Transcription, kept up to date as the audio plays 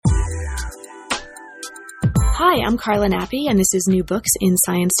Hi, I'm Carla Nappi, and this is New Books in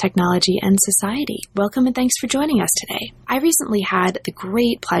Science, Technology, and Society. Welcome and thanks for joining us today. I recently had the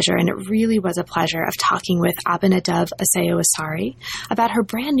great pleasure, and it really was a pleasure, of talking with Abinadov Asayo-Asari about her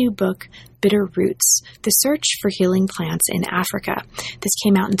brand new book, Bitter Roots, The Search for Healing Plants in Africa. This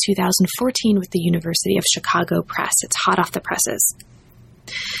came out in 2014 with the University of Chicago Press. It's hot off the presses.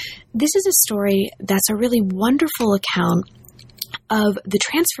 This is a story that's a really wonderful account of the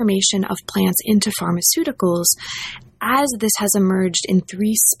transformation of plants into pharmaceuticals as this has emerged in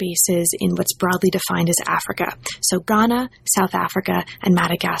three spaces in what's broadly defined as Africa. So Ghana, South Africa, and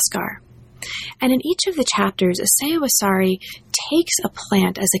Madagascar. And in each of the chapters, Asayo-Asari takes a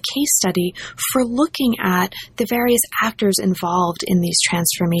plant as a case study for looking at the various actors involved in these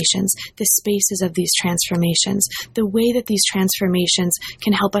transformations, the spaces of these transformations, the way that these transformations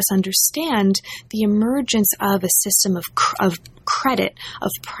can help us understand the emergence of a system of credit, of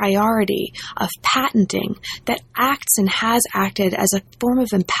priority, of patenting that acts and has acted as a form of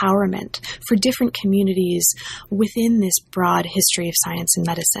empowerment for different communities within this broad history of science and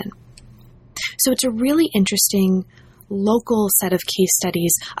medicine. So it's a really interesting local set of case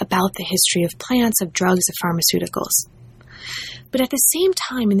studies about the history of plants, of drugs, of pharmaceuticals. But at the same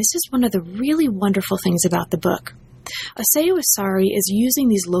time, and this is one of the really wonderful things about the book, Asayo-Asari is using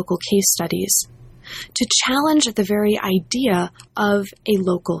these local case studies to challenge the very idea of a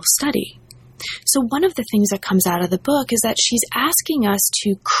local study. So one of the things that comes out of the book is that she's asking us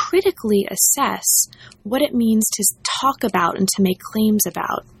to critically assess what it means to talk about and to make claims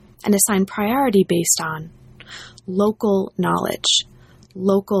about and assign priority based on local knowledge,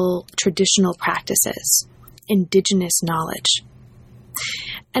 local traditional practices, indigenous knowledge.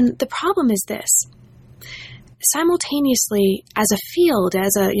 And the problem is this. Simultaneously, as a field,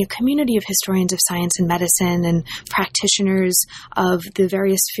 as a community of historians of science and medicine and practitioners of the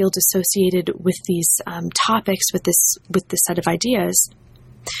various fields associated with these topics, with this set of ideas,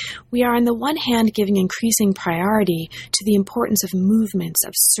 we are on the one hand giving increasing priority to the importance of movements,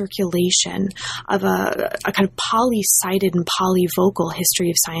 of circulation, of a kind of poly-sided and polyvocal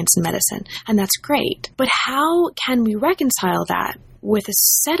history of science and medicine. And that's great. But how can we reconcile that with a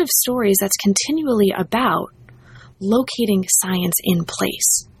set of stories that's continually about locating science in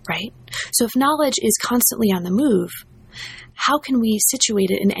place, right? So if knowledge is constantly on the move, how can we situate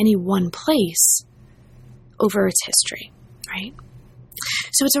it in any one place over its history, right?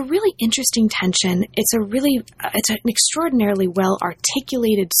 So it's a really interesting tension. It's an extraordinarily well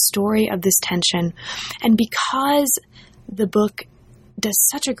articulated story of this tension. And because the book does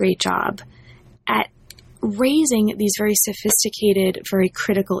such a great job at raising these very sophisticated, very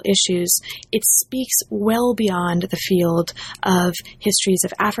critical issues, it speaks well beyond the field of histories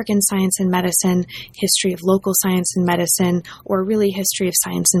of African science and medicine, history of local science and medicine, or really history of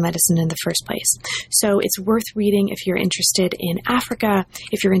science and medicine in the first place. So it's worth reading if you're interested in Africa,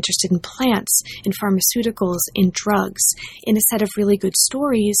 if you're interested in plants, in pharmaceuticals, in drugs, in a set of really good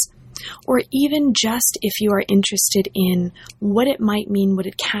stories, or even just if you are interested in what it might mean, what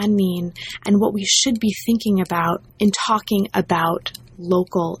it can mean, and what we should be thinking about in talking about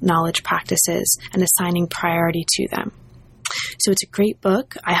local knowledge practices and assigning priority to them. So it's a great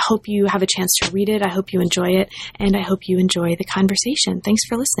book. I hope you have a chance to read it. I hope you enjoy it, and I hope you enjoy the conversation. Thanks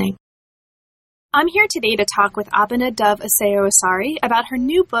for listening. I'm here today to talk with Abinadov Asayo-Asari about her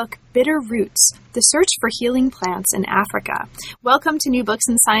new book, Bitter Roots, The Search for Healing Plants in Africa. Welcome to New Books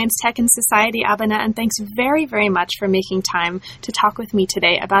in Science, Tech, and Society, Abina, and thanks very, very much for making time to talk with me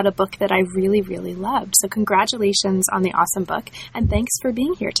today about a book that I really, really loved. So congratulations on the awesome book, and thanks for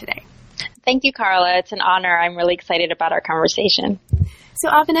being here today. Thank you, Carla. It's an honor. I'm really excited about our conversation. So,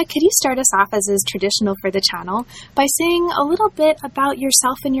 Abina, could you start us off, as is traditional for the channel, by saying a little bit about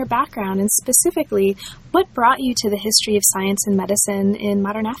yourself and your background, and specifically, what brought you to the history of science and medicine in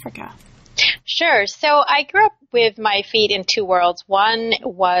modern Africa? Sure. So I grew up with my feet in two worlds. One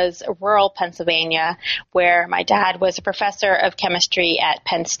was rural Pennsylvania, where my dad was a professor of chemistry at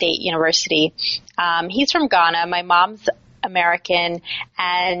Penn State University. He's from Ghana. My mom's American,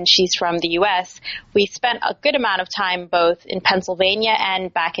 and she's from the U.S. We spent a good amount of time both in Pennsylvania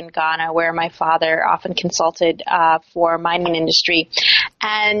and back in Ghana, where my father often consulted for mining industry.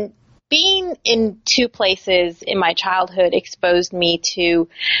 And being in two places in my childhood exposed me to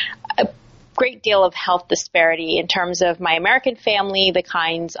a great deal of health disparity in terms of my American family, the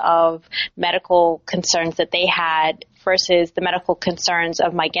kinds of medical concerns that they had versus the medical concerns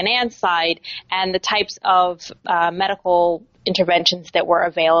of my Ghanaian side, and the types of medical interventions that were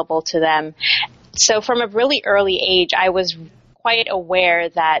available to them. So from a really early age, I was quite aware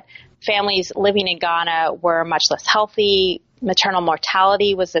that families living in Ghana were much less healthy, maternal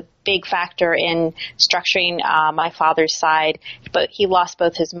mortality was a big factor in structuring my father's side, but he lost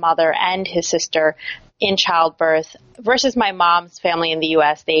both his mother and his sister in childbirth, versus my mom's family in the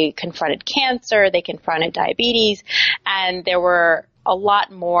U.S. They confronted cancer, they confronted diabetes, and there were a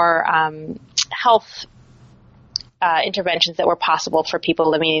lot more health interventions that were possible for people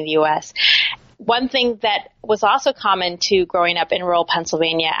living in the U.S. One thing that was also common to growing up in rural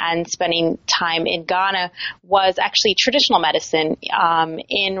Pennsylvania and spending time in Ghana was actually traditional medicine.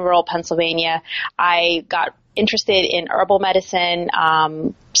 In rural Pennsylvania, I got interested in herbal medicine,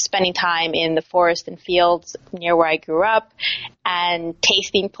 spending time in the forest and fields near where I grew up, and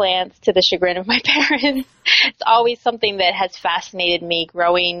tasting plants to the chagrin of my parents. It's always something that has fascinated me,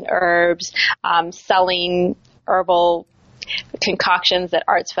 growing herbs, selling herbal concoctions at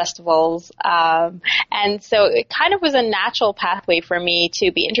arts festivals. And so it kind of was a natural pathway for me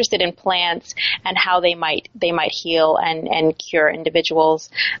to be interested in plants and how they might heal and cure individuals.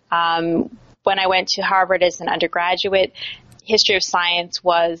 When I went to Harvard as an undergraduate, history of science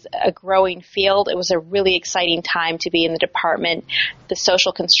was a growing field. It was a really exciting time to be in the department. The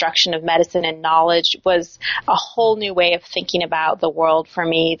social construction of medicine and knowledge was a whole new way of thinking about the world for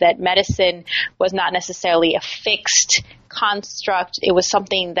me, that medicine was not necessarily a fixed construct. It was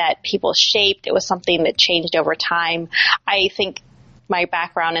something that people shaped. It was something that changed over time. I think my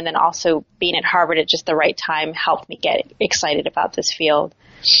background and then also being at Harvard at just the right time helped me get excited about this field.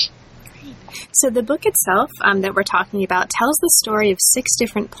 So the book itself that we're talking about tells the story of 6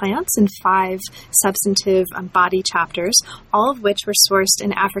 different plants in 5 substantive body chapters, all of which were sourced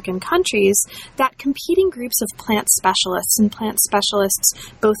in African countries, that competing groups of plant specialists and plant specialists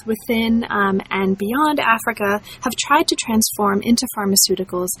both within and beyond Africa have tried to transform into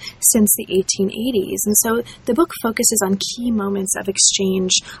pharmaceuticals since the 1880s. And so the book focuses on key moments of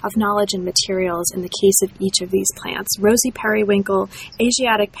exchange of knowledge and materials in the case of each of these plants: rosy periwinkle,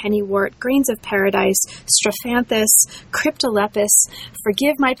 Asiatic pennywort, grains of paradise, strophanthus, cryptolepis,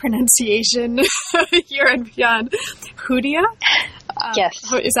 forgive my pronunciation here and beyond, hoodia?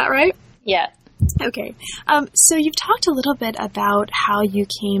 Yes. Is that right? Yeah. Okay. So you've talked a little bit about how you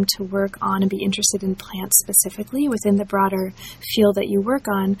came to work on and be interested in plants specifically within the broader field that you work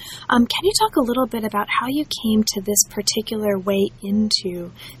on. Can you talk a little bit about how you came to this particular way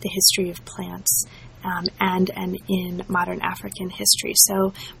into the history of plants and in modern African history?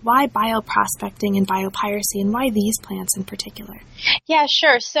 So why bioprospecting and biopiracy, and why these plants in particular? Yeah,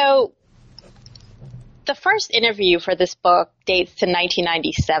 sure. So the first interview for this book dates to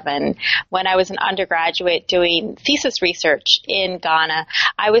 1997, when I was an undergraduate doing thesis research in Ghana.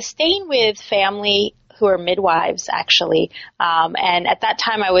 I was staying with family who are midwives, actually. And at that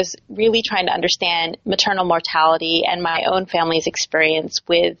time, I was really trying to understand maternal mortality and my own family's experience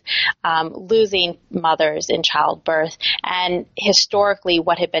with losing mothers in childbirth, and historically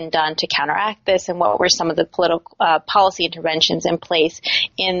what had been done to counteract this, and what were some of the political policy interventions in place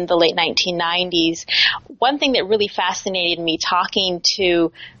in the late 1990s. One thing that really fascinated me, talking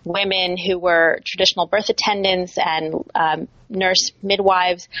to women who were traditional birth attendants and nurse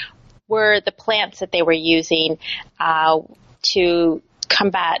midwives, were the plants that they were using to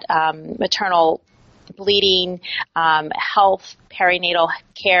combat maternal bleeding, health, perinatal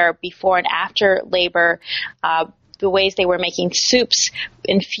care before and after labor, the ways they were making soups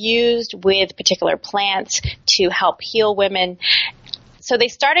infused with particular plants to help heal women. So they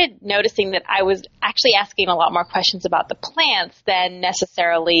started noticing that I was actually asking a lot more questions about the plants than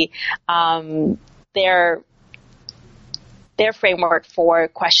necessarily their framework for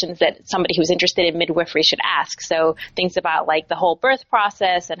questions that somebody who's interested in midwifery should ask. So things about like the whole birth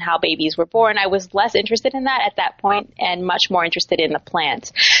process and how babies were born. I was less interested in that at that point and much more interested in the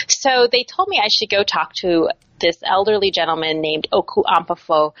plants. So they told me I should go talk to this elderly gentleman named Oku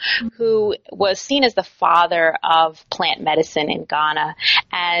Ampafo, who was seen as the father of plant medicine in Ghana.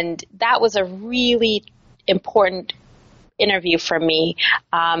 And that was a really important interview for me.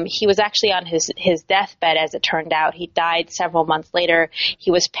 He was actually on his deathbed, as it turned out. He died several months later.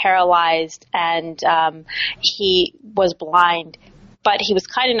 He was paralyzed and he was blind. But he was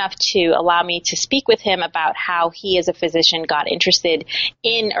kind enough to allow me to speak with him about how he as a physician got interested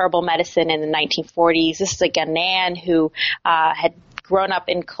in herbal medicine in the 1940s. This is a Ghanaian who had grown up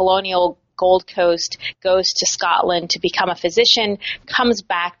in colonial Gold Coast, goes to Scotland to become a physician, comes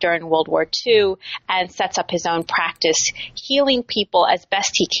back during World War II, and sets up his own practice, healing people as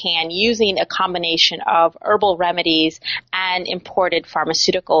best he can using a combination of herbal remedies and imported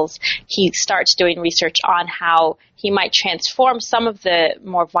pharmaceuticals. He starts doing research on how he might transform some of the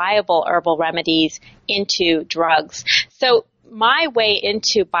more viable herbal remedies into drugs. So my way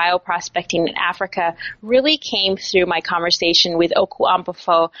into bioprospecting in Africa really came through my conversation with Oku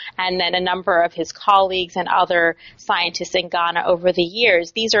Ampofo and then a number of his colleagues and other scientists in Ghana over the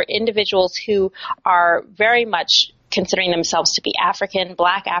years. These are individuals who are very much considering themselves to be African,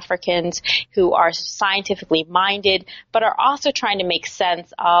 Black Africans, who are scientifically minded, but are also trying to make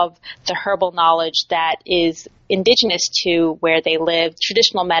sense of the herbal knowledge that is indigenous to where they live,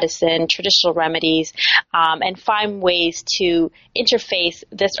 traditional medicine, traditional remedies, and find ways to interface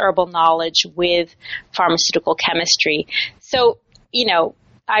this herbal knowledge with pharmaceutical chemistry. So,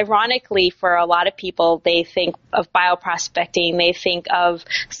 ironically, for a lot of people, they think of bioprospecting, they think of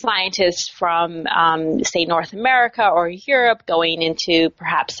scientists from, say, North America or Europe going into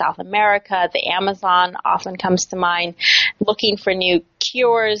perhaps South America. The Amazon often comes to mind, looking for new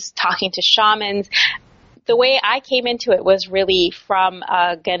cures, talking to shamans. The way I came into it was really from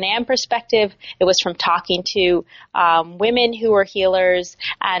a Ghanaian perspective. It was from talking to women who were healers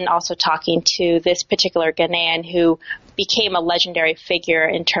and also talking to this particular Ghanaian who became a legendary figure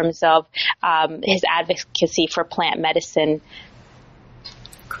in terms of his advocacy for plant medicine.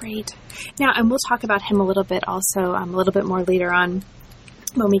 Great. Now, and we'll talk about him a little bit also, a little bit more later on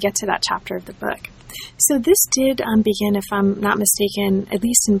when we get to that chapter of the book. So this did begin, if I'm not mistaken, at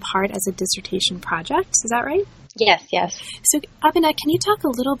least in part as a dissertation project. Is that right? Yes. So, Abinette, can you talk a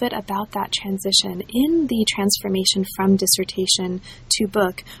little bit about that transition in the transformation from dissertation to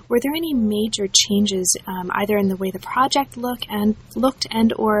book? Were there any major changes, either in the way the project looked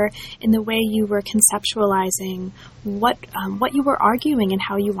and or in the way you were conceptualizing what you were arguing and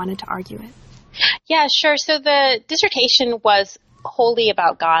how you wanted to argue it? Yeah, sure. So the dissertation was wholly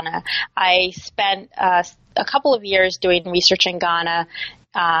about Ghana. I spent a couple of years doing research in Ghana,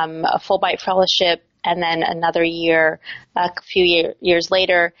 a Fulbright fellowship, and then another year, a few years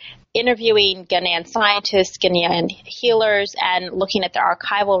later, interviewing Ghanaian scientists, Ghanaian healers, and looking at the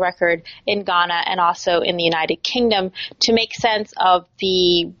archival record in Ghana and also in the United Kingdom to make sense of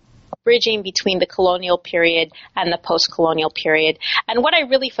the bridging between the colonial period and the post-colonial period. And what I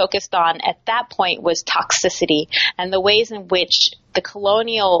really focused on at that point was toxicity and the ways in which the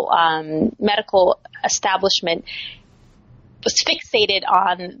colonial medical establishment was fixated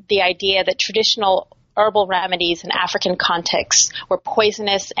on the idea that traditional herbal remedies in African contexts were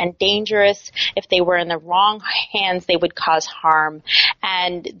poisonous and dangerous. If they were in the wrong hands, they would cause harm.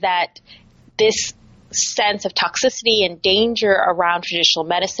 And that this sense of toxicity and danger around traditional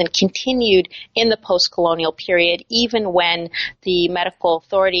medicine continued in the post-colonial period, even when the medical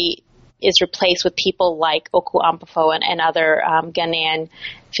authority is replaced with people like Oku Ampofo and other Ghanaian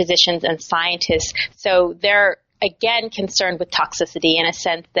physicians and scientists. So they're, again, concerned with toxicity in a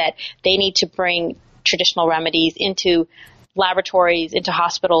sense that they need to bring traditional remedies into laboratories, into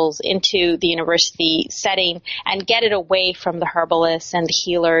hospitals, into the university setting, and get it away from the herbalists and the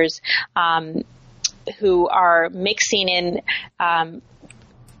healers who are mixing in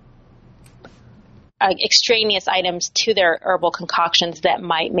extraneous items to their herbal concoctions that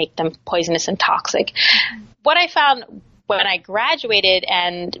might make them poisonous and toxic. Mm-hmm. What I found when I graduated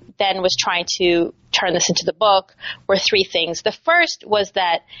and then was trying to turn this into the book were three things. The first was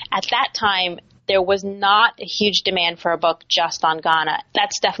that at that time, there was not a huge demand for a book just on Ghana.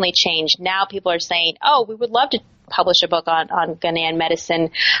 That's definitely changed. Now people are saying, oh, we would love to publish a book on Ghanaian medicine.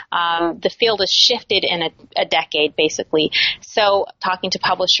 The field has shifted in a decade, basically. So talking to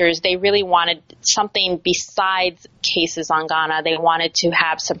publishers, they really wanted something besides cases on Ghana. They wanted to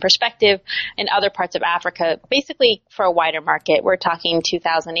have some perspective in other parts of Africa, basically for a wider market. We're talking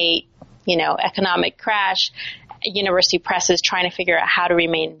 2008, economic crash. University presses trying to figure out how to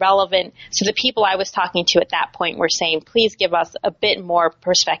remain relevant. So the people I was talking to at that point were saying, please give us a bit more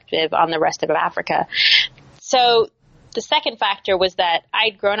perspective on the rest of Africa. So the second factor was that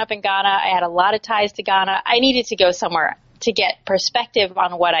I'd grown up in Ghana. I had a lot of ties to Ghana. I needed to go somewhere to get perspective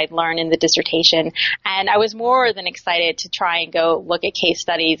on what I'd learned in the dissertation. And I was more than excited to try and go look at case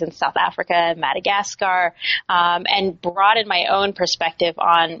studies in South Africa, Madagascar, and broaden my own perspective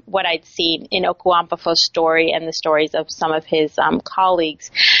on what I'd seen in Oku Ampofo's story and the stories of some of his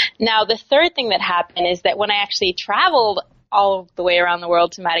colleagues. Now, the third thing that happened is that when I actually traveled all the way around the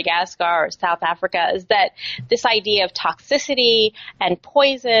world to Madagascar or South Africa, is that this idea of toxicity and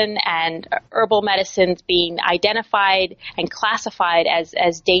poison and herbal medicines being identified and classified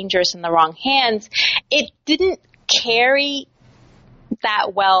as dangerous in the wrong hands, it didn't carry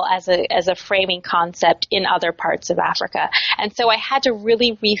that well as a framing concept in other parts of Africa. And so I had to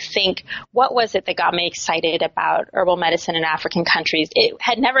really rethink what was it that got me excited about herbal medicine in African countries. It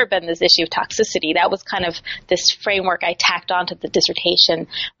had never been this issue of toxicity. That was kind of this framework I tacked onto the dissertation.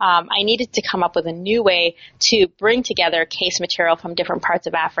 I needed to come up with a new way to bring together case material from different parts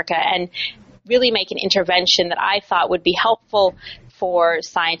of Africa and really make an intervention that I thought would be helpful for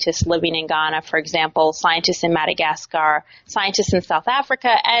scientists living in Ghana, for example, scientists in Madagascar, scientists in South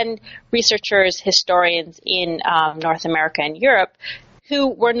Africa, and researchers, historians in North America and Europe, who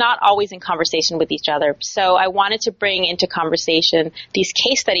were not always in conversation with each other. So I wanted to bring into conversation these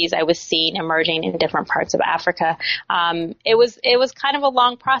case studies I was seeing emerging in different parts of Africa. It was kind of a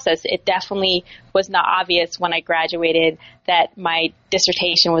long process. It definitely was not obvious when I graduated that my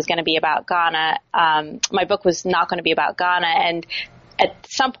dissertation was going to be about Ghana. My book was not going to be about Ghana, and at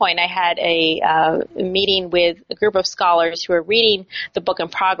some point, I had a meeting with a group of scholars who were reading the book in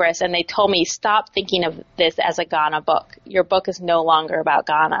progress, and they told me, stop thinking of this as a Ghana book. Your book is no longer about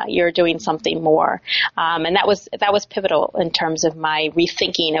Ghana. You're doing something more. And that was pivotal in terms of my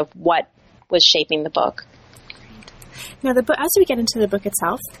rethinking of what was shaping the book. Now, the book, as we get into the book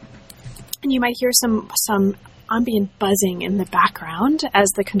itself, and you might hear some ambient buzzing in the background as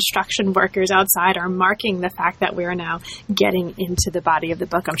the construction workers outside are marking the fact that we are now getting into the body of the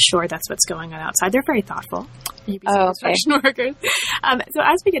book. I'm sure that's what's going on outside. They're very thoughtful. Construction workers. So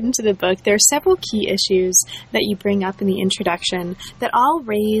as we get into the book, there are several key issues that you bring up in the introduction that all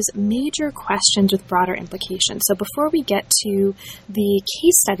raise major questions with broader implications. So before we get to the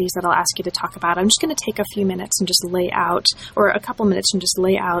case studies that I'll ask you to talk about, I'm just going to take a few minutes and just lay out, or a couple minutes and just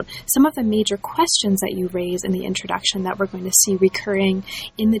lay out some of the major questions that you raise in the introduction that we're going to see recurring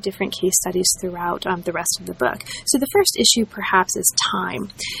in the different case studies throughout the rest of the book. So the first issue perhaps is time.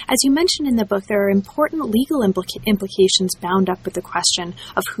 As you mentioned in the book, there are important legal implications bound up with the question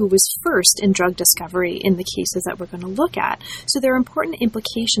of who was first in drug discovery in the cases that we're going to look at. So there are important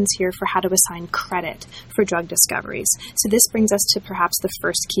implications here for how to assign credit for drug discoveries. So this brings us to perhaps the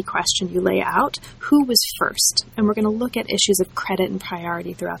first key question you lay out: who was first? And we're going to look at issues of credit and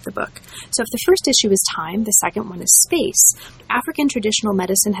priority throughout the book. So if the first issue is time, the second one is space. African traditional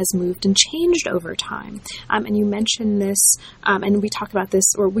medicine has moved and changed over time. And you mentioned this, and we talk about this,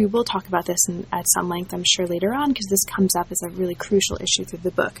 or we will talk about this at some length, I'm sure, later on, because this comes up as a really crucial issue through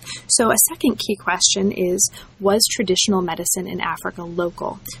the book. So a second key question is, was traditional medicine in Africa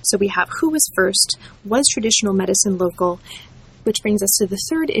local? So we have who was first, was traditional medicine local, which brings us to the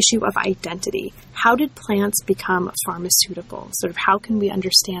third issue of identity. How did plants become pharmaceutical? Sort of how can we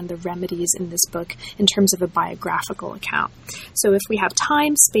understand the remedies in this book in terms of a biographical account? So if we have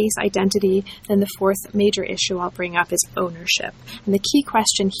time, space, identity, then the fourth major issue I'll bring up is ownership. And the key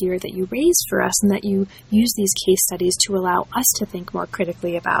question here that you raise for us and that you use these case studies to allow us to think more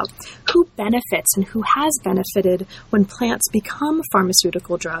critically about: who benefits and who has benefited when plants become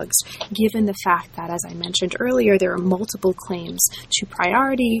pharmaceutical drugs, given the fact that, as I mentioned earlier, there are multiple claims to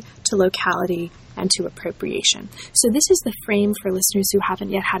priority, to locality, and to appropriation. So this is the frame for listeners who haven't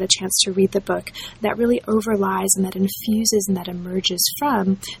yet had a chance to read the book that really overlies and that infuses and that emerges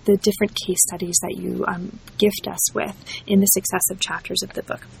from the different case studies that you gift us with in the successive chapters of the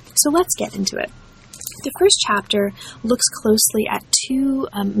book. So let's get into it. The first chapter looks closely at two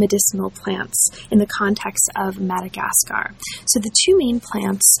medicinal plants in the context of Madagascar. So the two main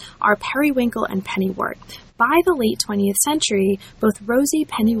plants are periwinkle and pennywort. By the late 20th century, both rosy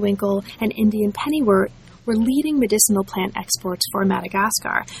pennywinkle and Indian pennywort were leading medicinal plant exports for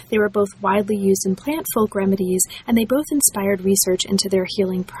Madagascar. They were both widely used in plant folk remedies, and they both inspired research into their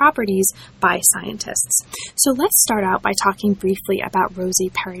healing properties by scientists. So let's start out by talking briefly about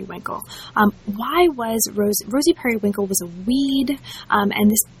rosy periwinkle. Why was rosy periwinkle was a weed, and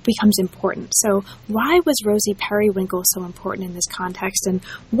this becomes important. So why was rosy periwinkle so important in this context, and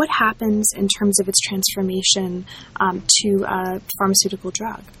what happens in terms of its transformation to a pharmaceutical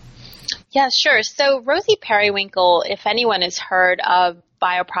drug? Yeah, sure. So rosy periwinkle, if anyone has heard of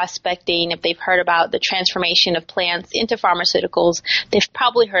bioprospecting, if they've heard about the transformation of plants into pharmaceuticals, they've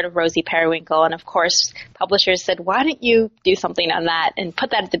probably heard of rosy periwinkle. And of course, publishers said, why don't you do something on that and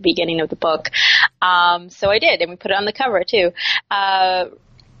put that at the beginning of the book? So I did, and we put it on the cover too.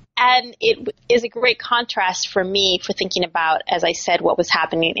 And it is a great contrast for me for thinking about, as I said, what was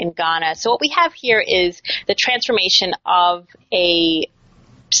happening in Ghana. So what we have here is the transformation of a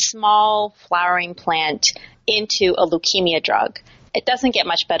small flowering plant into a leukemia drug. It doesn't get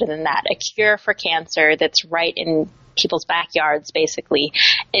much better than that. A cure for cancer that's right in people's backyards, basically.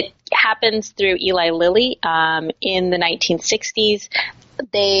 It happens through Eli Lilly in the 1960s.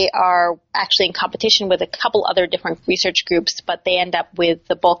 they are actually in competition with a couple other different research groups, but they end up with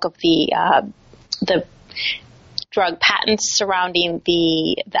the bulk of the drug patents surrounding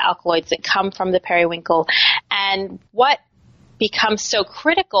the alkaloids that come from the periwinkle. And what becomes so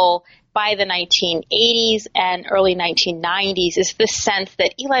critical by the 1980s and early 1990s is this sense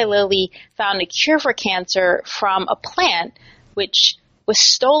that Eli Lilly found a cure for cancer from a plant which was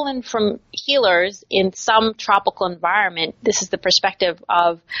stolen from healers in some tropical environment. This is the perspective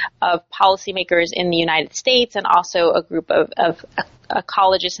of policymakers in the United States and also a group of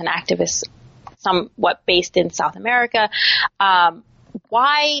ecologists and activists somewhat based in South America.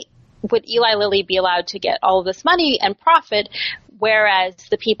 Why would Eli Lilly be allowed to get all of this money and profit, whereas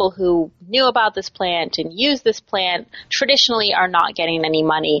the people who knew about this plant and used this plant traditionally are not getting any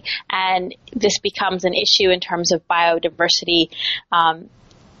money? And this becomes an issue in terms of biodiversity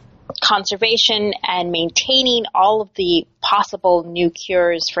conservation and maintaining all of the possible new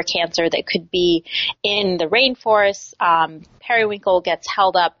cures for cancer that could be in the rainforests. Periwinkle gets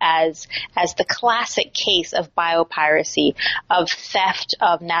held up as the classic case of biopiracy, of theft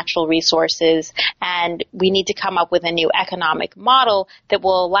of natural resources, and we need to come up with a new economic model that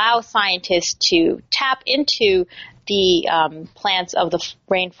will allow scientists to tap into the plants of the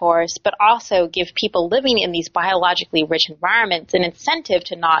rainforest, but also give people living in these biologically rich environments an incentive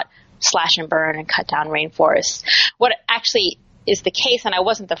to not slash and burn and cut down rainforests. What actually is the case, and I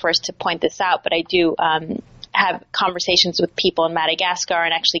wasn't the first to point this out, but I do have conversations with people in Madagascar,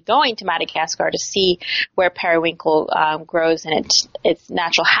 and actually going to Madagascar to see where periwinkle grows and its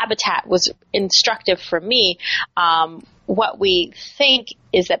natural habitat was instructive for me. What we think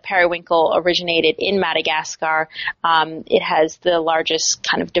is that periwinkle originated in Madagascar. It has the largest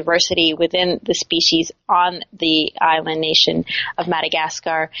kind of diversity within the species on the island nation of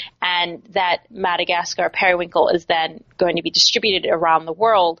Madagascar, and that Madagascar periwinkle is then going to be distributed around the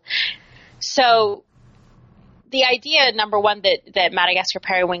world. So the idea, number one, that Madagascar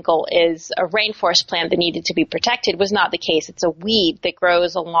periwinkle is a rainforest plant that needed to be protected was not the case. It's a weed that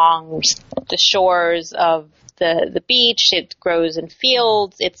grows along the shores of the beach. It grows in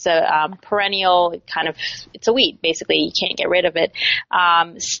fields. It's a perennial it's a weed, basically. You can't get rid of it.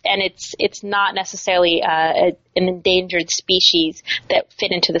 And it's not necessarily an endangered species that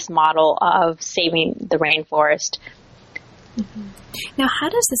fit into this model of saving the rainforest. Mm-hmm. Now, how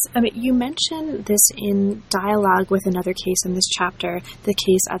does this, you mentioned this in dialogue with another case in this chapter, the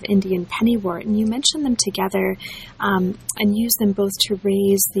case of Indian pennywort, and you mentioned them together and use them both to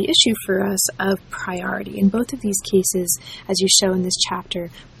raise the issue for us of priority. In both of these cases, as you show in this chapter,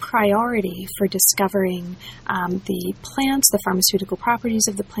 priority for discovering the plants, the pharmaceutical properties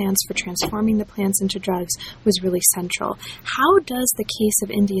of the plants, for transforming the plants into drugs was really central. How does the case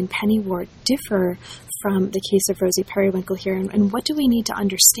of Indian pennywort differ from the case of Rosie Periwinkle here, and what do we need to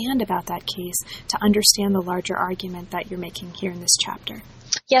understand about that case to understand the larger argument that you're making here in this chapter?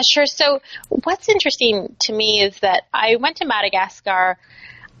 Yeah, sure. So what's interesting to me is that I went to Madagascar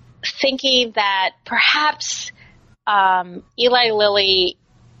thinking that perhaps Eli Lilly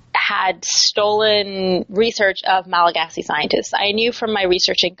had stolen research of Malagasy scientists. I knew from my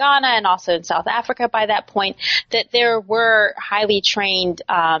research in Ghana and also in South Africa by that point that there were highly trained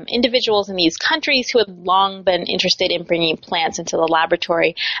individuals in these countries who had long been interested in bringing plants into the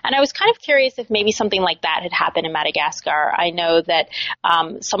laboratory. And I was kind of curious if maybe something like that had happened in Madagascar. I know that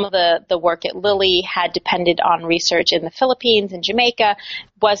some of the work at Lilly had depended on research in the Philippines and Jamaica.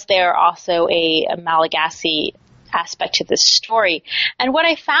 Was there also a Malagasy aspect to this story? And what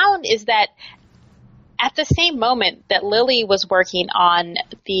I found is that at the same moment that Lilly was working on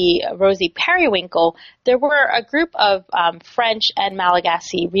the Rosie Periwinkle, there were a group of French and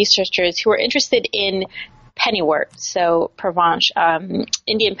Malagasy researchers who were interested in pennywort, so Provence,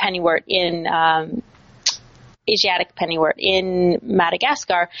 Indian pennywort in Asiatic pennywort in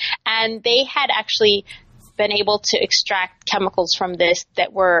Madagascar, and they had actually been able to extract chemicals from this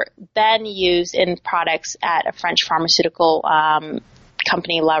that were then used in products at a French pharmaceutical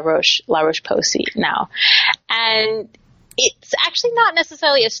company, La Roche-Posay now. And it's actually not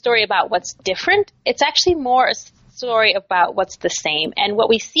necessarily a story about what's different. It's actually more a story about what's the same. And what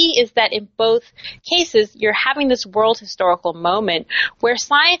we see is that in both cases, you're having this world historical moment where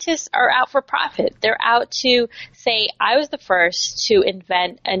scientists are out for profit. They're out to say, I was the first to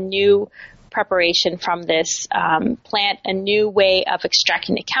invent a new preparation from this plant, a new way of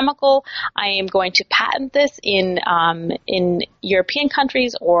extracting a chemical. I am going to patent this in European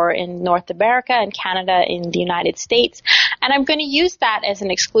countries or in North America and Canada, in the United States. And I'm going to use that as an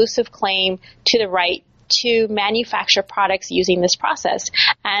exclusive claim to the right to manufacture products using this process,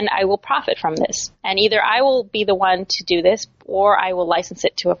 and I will profit from this. And either I will be the one to do this, or I will license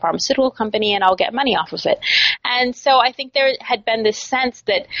it to a pharmaceutical company and I'll get money off of it. And so I think there had been this sense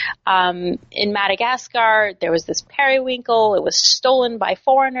that in Madagascar, there was this periwinkle. It was stolen by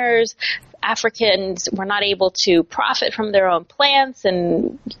foreigners. Africans were not able to profit from their own plants,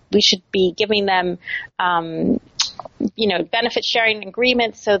 and we should be giving them, benefit sharing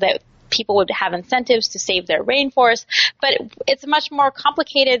agreements so that people would have incentives to save their rainforest. But it's a much more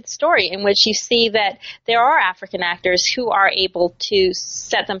complicated story in which you see that there are African actors who are able to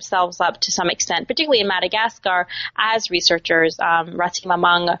set themselves up to some extent, particularly in Madagascar, as researchers.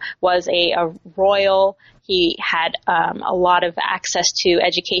 Ratimamang was a royal. He had a lot of access to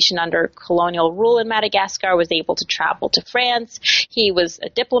education under colonial rule in Madagascar, was able to travel to France. He was a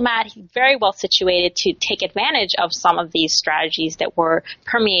diplomat. He very well situated to take advantage of some of these strategies that were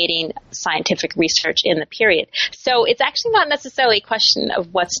permeating scientific research in the period. So it's actually not necessarily a question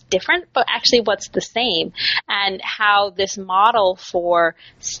of what's different, but actually what's the same, and how this model for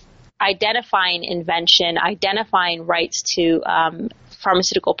identifying invention, identifying rights to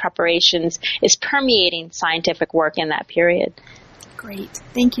pharmaceutical preparations is permeating scientific work in that period. Great.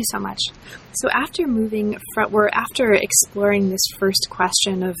 Thank you so much. So after exploring this first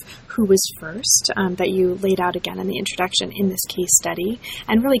question of who was first, that you laid out again in the introduction in this case study,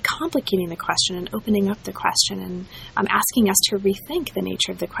 and really complicating the question and opening up the question and asking us to rethink the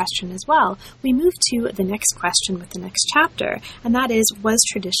nature of the question as well, we move to the next question with the next chapter, and that is, was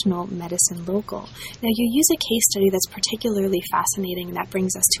traditional medicine local? Now, you use a case study that's particularly fascinating, and that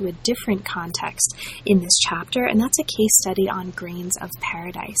brings us to a different context in this chapter, and that's a case study on grains of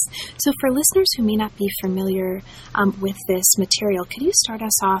paradise. So for listeners who may not be familiar with this material, could you start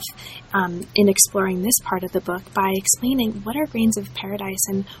us off in exploring this part of the book by explaining what are grains of paradise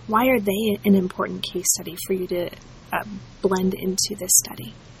and why are they an important case study for you to blend into this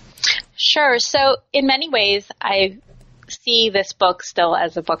study? Sure. So in many ways, I see this book still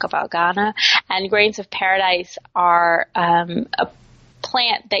as a book about Ghana, and grains of paradise are a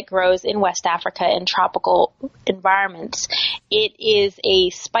plant that grows in West Africa in tropical environments. It is a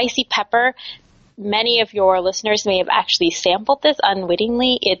spicy pepper. Many of your listeners may have actually sampled this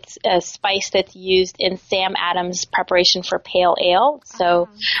unwittingly. It's a spice that's used in Sam Adams' preparation for pale ale. So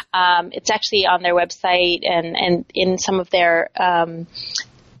it's actually on their website and in some of their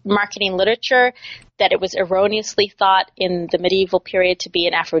marketing literature that it was erroneously thought in the medieval period to be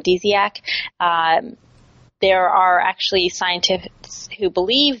an aphrodisiac. There are actually scientists who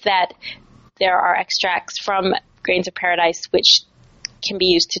believe that there are extracts from grains of paradise which can be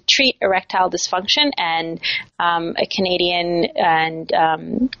used to treat erectile dysfunction, and a Canadian and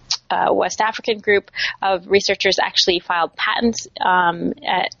West African group of researchers actually filed patents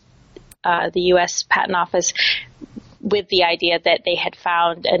at the U.S. Patent Office with the idea that they had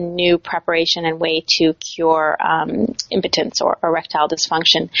found a new preparation and way to cure impotence or erectile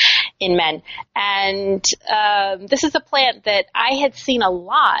dysfunction in men. And this is a plant that I had seen a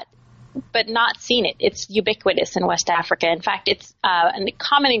lot, but not seen it. It's ubiquitous in West Africa. In fact, it's a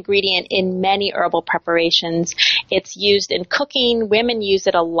common ingredient in many herbal preparations. It's used in cooking. Women use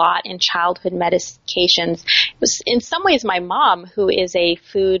it a lot in childhood medications. It was, in some ways, my mom, who is a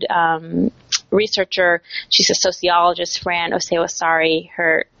food researcher, she's a sociologist, Fran Osewasari,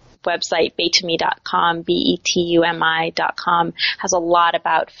 her website, betumi.com, betumi.com, has a lot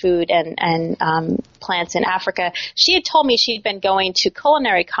about food and plants in Africa. She had told me she'd been going to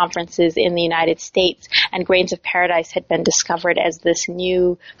culinary conferences in the United States, and grains of paradise had been discovered as this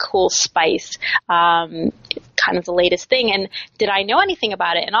new cool spice, kind of the latest thing. And did I know anything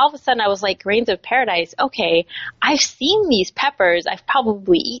about it? And all of a sudden I was like, grains of paradise, okay, I've seen these peppers, I've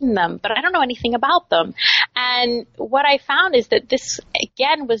probably eaten them, but I don't know anything about them. And what I found is that this,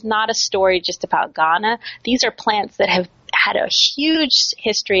 again, was not a story just about Ghana. These are plants that have had a huge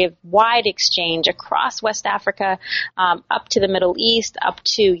history of wide exchange across West Africa, up to the Middle East, up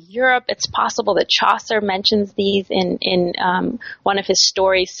to Europe. It's possible that Chaucer mentions these in one of his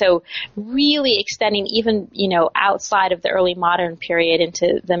stories. So really extending even, outside of the early modern period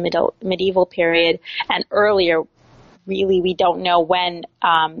into the medieval period and earlier. Really, we don't know when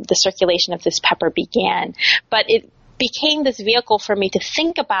the circulation of this pepper began, but it became this vehicle for me to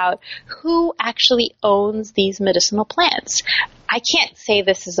think about who actually owns these medicinal plants. I can't say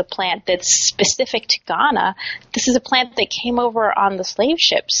this is a plant that's specific to Ghana. This is a plant that came over on the slave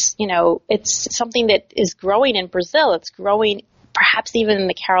ships. It's something that is growing in Brazil. It's growing perhaps even in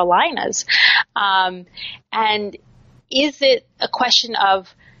the Carolinas. And is it a question of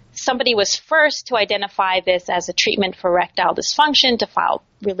somebody was first to identify this as a treatment for erectile dysfunction, to file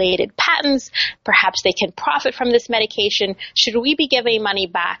related patents. Perhaps they can profit from this medication. Should we be giving money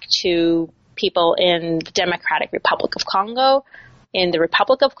back to people in the Democratic Republic of Congo, in the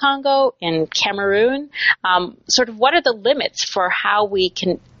Republic of Congo, in Cameroon? Sort of what are the limits for how we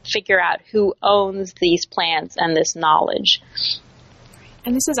can figure out who owns these plants and this knowledge?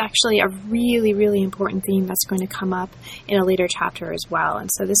 And this is actually a really, really important theme that's going to come up in a later chapter as well. And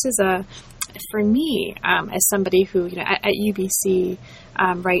so this is for me, as somebody who, at UBC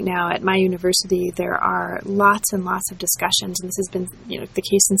right now at my university, there are lots and lots of discussions, and this has been, the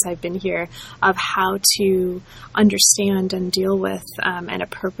case since I've been here, of how to understand and deal with and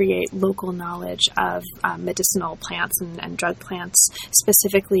appropriate local knowledge of medicinal plants and drug plants,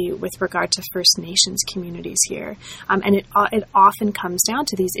 specifically with regard to First Nations communities here. And it often comes down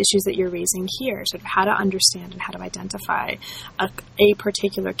to these issues that you're raising here, sort of how to understand and how to identify a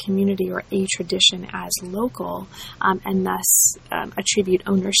particular community or a tradition as local, and thus attribute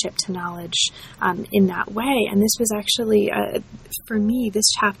ownership to knowledge in that way. And this was actually, for me, this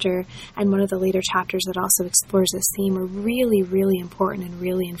chapter and one of the later chapters that also explores this theme are really, really important and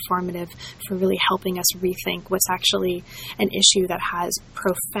really informative for really helping us rethink what's actually an issue that has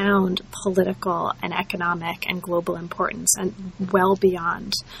profound political and economic and global importance, and well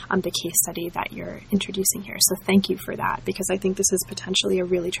beyond the case study that you're introducing here. So thank you for that, because I think this is potentially a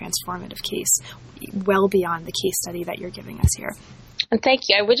really transformative case, well beyond the case study that you're giving us here. And thank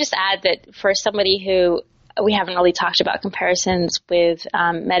you. I would just add that for somebody who, we haven't really talked about comparisons with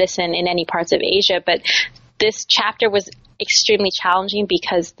medicine in any parts of Asia, but this chapter was extremely challenging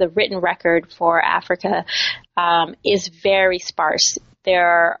because the written record for Africa is very sparse.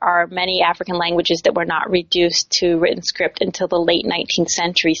 There are many African languages that were not reduced to written script until the late 19th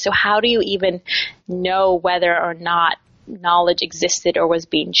century. So how do you even know whether or not knowledge existed or was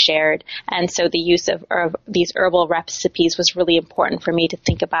being shared? And so the use of these herbal recipes was really important for me to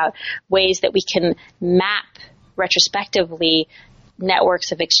think about ways that we can map retrospectively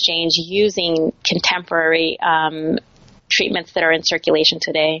networks of exchange using contemporary treatments that are in circulation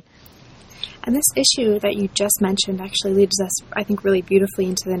today. And this issue that you just mentioned actually leads us, I think, really beautifully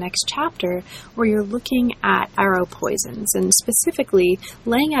into the next chapter, where you're looking at arrow poisons and specifically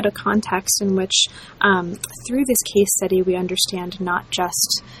laying out a context in which, through this case study, we understand not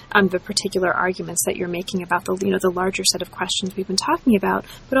just the particular arguments that you're making about the larger set of questions we've been talking about,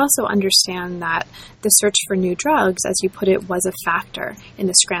 but also understand that the search for new drugs, as you put it, was a factor in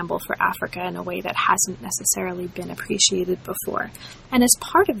the scramble for Africa in a way that hasn't necessarily been appreciated before. And as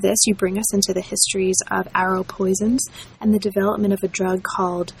part of this, you bring us into the histories of arrow poisons and the development of a drug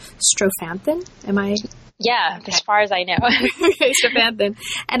called strophanthin. Am I? Yeah, okay. As far as I know. Okay, strophanthin.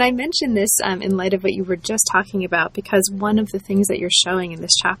 And I mention this in light of what you were just talking about, because one of the things that you're showing in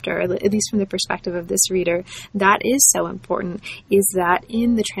this chapter, at least from the perspective of this reader, that is so important, is that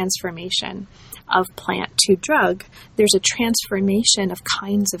in the transformation of plant to drug, there's a transformation of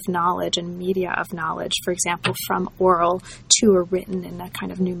kinds of knowledge and media of knowledge, for example, from oral to a written and a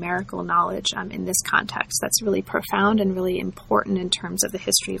kind of numerical knowledge in this context. That's really profound and really important in terms of the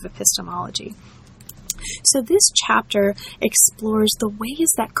history of epistemology. So this chapter explores the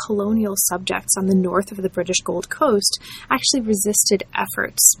ways that colonial subjects on the north of the British Gold Coast actually resisted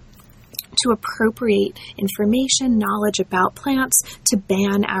efforts to appropriate information, knowledge about plants, to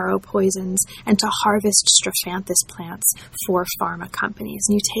ban arrow poisons, and to harvest strophanthus plants for pharma companies.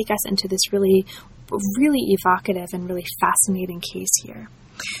 And you take us into this really, really evocative and really fascinating case here.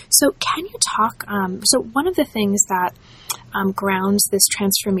 So can you talk, so one of the things that grounds this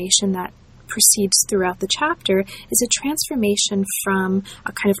transformation that proceeds throughout the chapter is a transformation from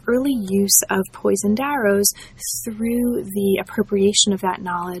a kind of early use of poisoned arrows through the appropriation of that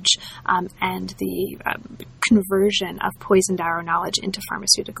knowledge and the conversion of poisoned arrow knowledge into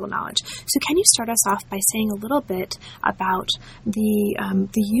pharmaceutical knowledge. So can you start us off by saying a little bit about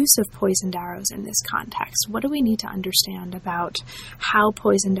the use of poisoned arrows in this context? What do we need to understand about how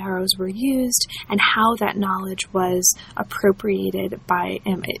poisoned arrows were used and how that knowledge was appropriated by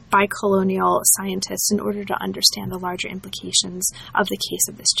colonial scientists in order to understand the larger implications of the case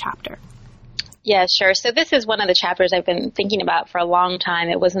of this chapter? Yeah, sure. So this is one of the chapters I've been thinking about for a long time.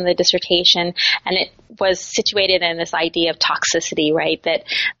 It was in the dissertation, and it was situated in this idea of toxicity, right? That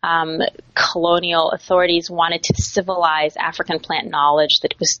colonial authorities wanted to civilize African plant knowledge,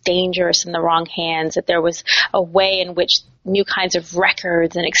 that it was dangerous in the wrong hands, that there was a way in which new kinds of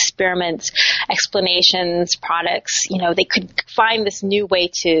records and experiments, explanations, products, they could find this new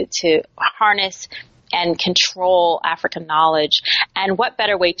way to harness and control African knowledge. And what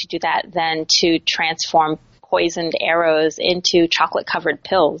better way to do that than to transform poisoned arrows into chocolate-covered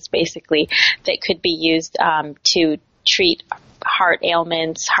pills, basically, that could be used to treat heart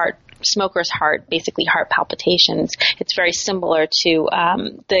ailments, smoker's heart, basically heart palpitations. It's very similar to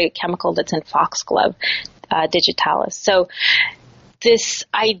the chemical that's in foxglove, digitalis. So this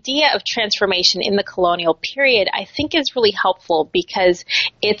idea of transformation in the colonial period, I think, is really helpful because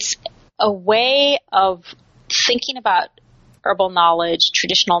it's a way of thinking about herbal knowledge,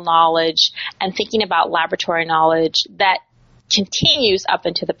 traditional knowledge, and thinking about laboratory knowledge that continues up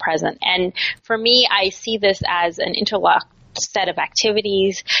into the present. And for me, I see this as an interlocked set of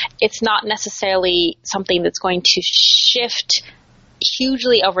activities. It's not necessarily something that's going to shift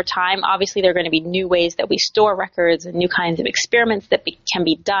hugely over time. Obviously, there are going to be new ways that we store records and new kinds of experiments that can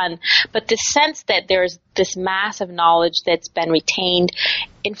be done. But the sense that there's this mass of knowledge that's been retained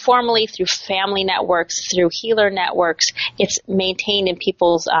informally through family networks, through healer networks, it's maintained in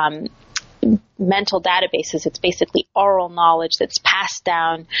people's mental databases. It's basically oral knowledge that's passed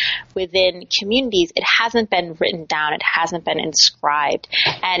down within communities. It hasn't been written down. It hasn't been inscribed.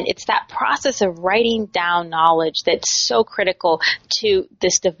 And it's that process of writing down knowledge that's so critical to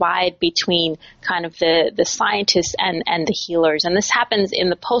this divide between kind of the scientists and the healers. And this happens in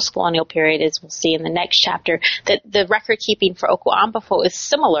the post-colonial period, as we'll see in the next chapter, that the record keeping for Okuampofo is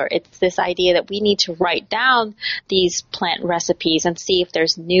similar. It's this idea that we need to write down these plant recipes and see if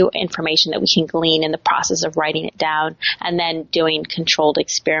there's new information that we can glean in the process of writing it down and then doing controlled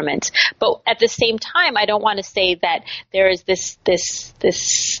experiments. But at the same time, I don't want to say that there is this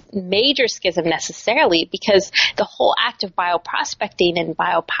major schism necessarily, because the whole act of bioprospecting and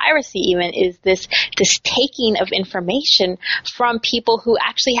biopiracy even is this taking of information from people who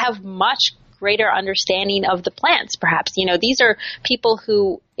actually have much greater understanding of the plants, perhaps. You know, these are people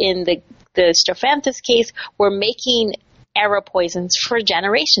who, in the Strophanthus case, were making arrow poisons for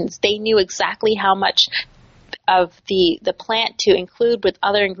generations. They knew exactly how much of the plant to include with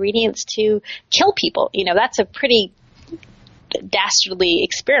other ingredients to kill people. You know, that's a pretty dastardly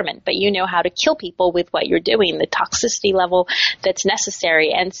experiment, but you know how to kill people with what you're doing, the toxicity level that's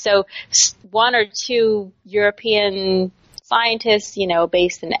necessary. And so one or two European scientists, you know,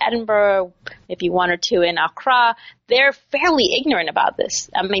 based in Edinburgh, maybe one or two in Accra, they're fairly ignorant about this.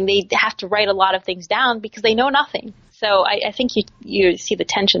 I mean, they have to write a lot of things down because they know nothing. So I think you see the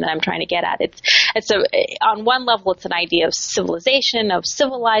tension that I'm trying to get at. It's on one level, it's an idea of civilization, of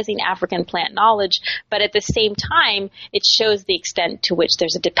civilizing African plant knowledge, but at the same time, it shows the extent to which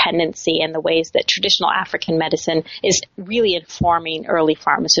there's a dependency and the ways that traditional African medicine is really informing early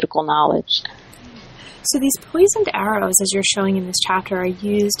pharmaceutical knowledge. So these poisoned arrows, as you're showing in this chapter, are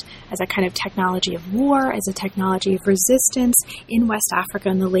used as a kind of technology of war, as a technology of resistance in West Africa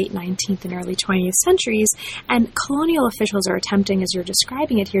in the late 19th and early 20th centuries, and colonial officials are attempting, as you're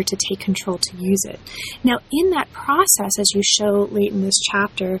describing it here, to take control to use it. Now, in that process, as you show late in this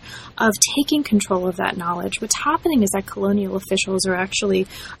chapter, of taking control of that knowledge, what's happening is that colonial officials are actually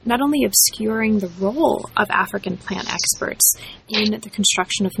not only obscuring the role of African plant experts in the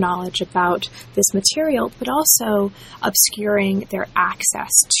construction of knowledge about this material, but also obscuring their access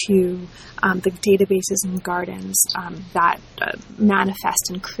to the databases and gardens that manifest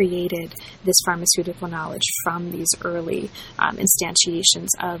and created this pharmaceutical knowledge from these early instantiations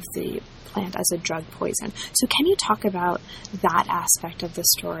of the plant as a drug poison. So can you talk about that aspect of the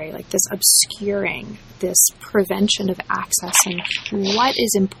story, like this obscuring, this prevention of access, and what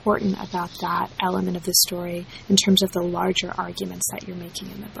is important about that element of the story in terms of the larger arguments that you're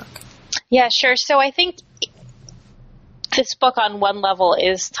making in the book? Yeah, sure. So I think this book on one level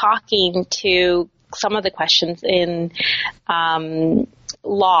is talking to some of the questions in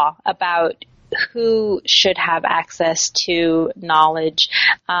law about who should have access to knowledge.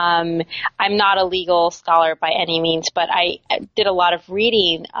 I'm not a legal scholar by any means, but I did a lot of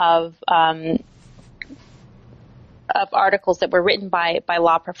reading of articles that were written by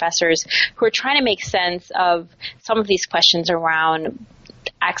law professors who are trying to make sense of some of these questions around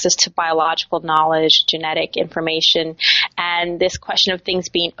access to biological knowledge, genetic information, and this question of things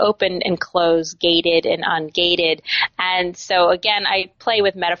being open and closed, gated and ungated. And so, again, I play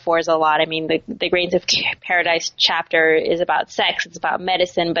with metaphors a lot. I mean, the Grains of Paradise chapter is about sex, it's about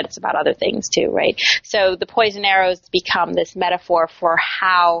medicine, but it's about other things too, right? So the poison arrows become this metaphor for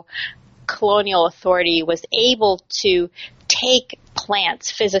how colonial authority was able to take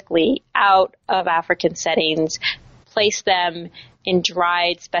plants physically out of African settings, place them in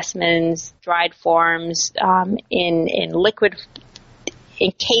dried specimens, dried forms, in liquid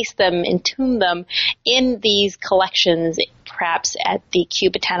encase them, entomb them in these collections, perhaps at the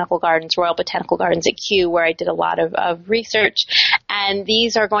Kew Botanical Gardens, Royal Botanical Gardens at Kew, where I did a lot of research. And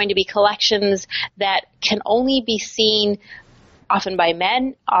these are going to be collections that can only be seen often by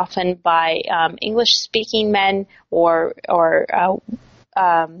men, often by English-speaking men or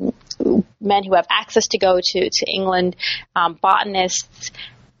men who have access to go to England, botanists,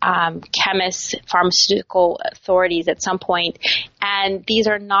 chemists, pharmaceutical authorities at some point. And these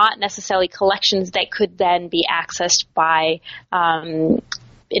are not necessarily collections that could then be accessed by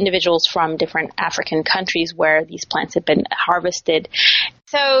individuals from different African countries where these plants have been harvested.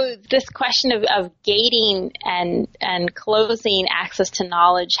 So this question of gating and closing access to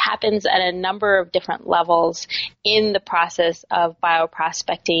knowledge happens at a number of different levels in the process of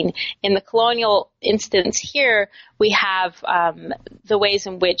bioprospecting. In the colonial instance here, we have the ways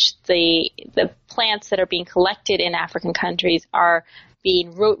in which the plants that are being collected in African countries are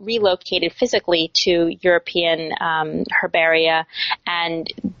being relocated physically to European herbaria, and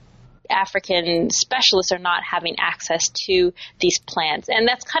African specialists are not having access to these plants. And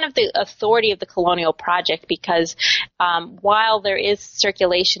that's kind of the authority of the colonial project, because while there is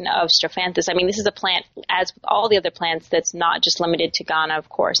circulation of Strophanthus, I mean, this is a plant, as with all the other plants, that's not just limited to Ghana, of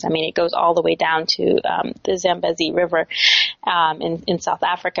course. I mean, it goes all the way down to the Zambezi River in South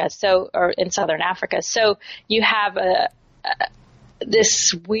Africa, or in Southern Africa. So you have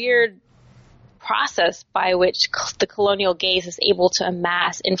this weird process by which the colonial gaze is able to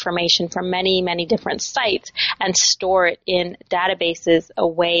amass information from many, many different sites and store it in databases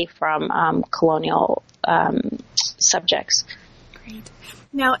away from colonial subjects. Great.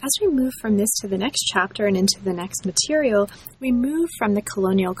 Now, as we move from this to the next chapter and into the next material, we move from the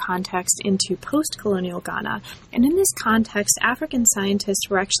colonial context into post-colonial Ghana. And in this context, African scientists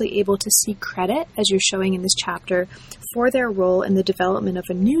were actually able to seek credit, as you're showing in this chapter, for their role in the development of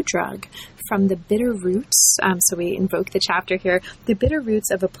a new drug from the bitter roots. So we invoke the chapter here, the bitter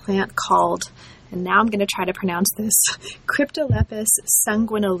roots of a plant called, and now I'm going to try to pronounce this, Cryptolepis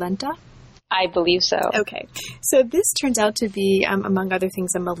sanguinolenta. I believe so. Okay. So this turns out to be, among other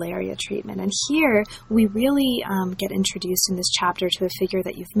things, a malaria treatment. And here we really get introduced in this chapter to a figure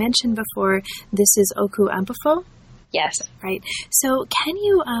that you've mentioned before. This is Oku Ampofo. Yes. Right. So can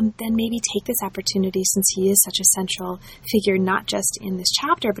you then maybe take this opportunity, since he is such a central figure, not just in this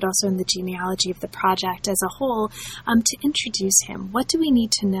chapter, but also in the genealogy of the project as a whole, to introduce him? What do we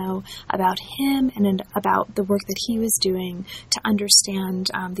need to know about him and about the work that he was doing to understand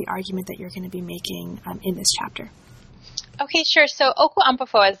the argument that you're going to be making in this chapter? Okay, sure. So Oku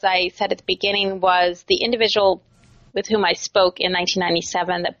Ampofo, as I said at the beginning, was the individual with whom I spoke in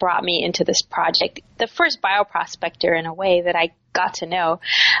 1997 that brought me into this project, the first bioprospector in a way that I got to know.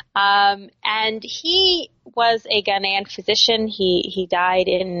 And he was a Ghanaian physician. He died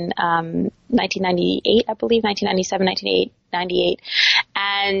in 1998, I believe, 1997, 1998,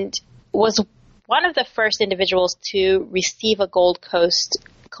 and was one of the first individuals to receive a Gold Coast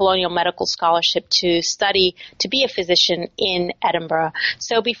colonial medical scholarship to be a physician in Edinburgh.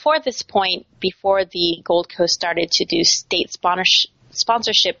 So before this point, before the Gold Coast started to do state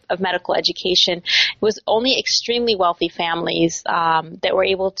sponsorship of medical education, it was only extremely wealthy families that were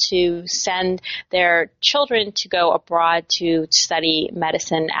able to send their children to go abroad to study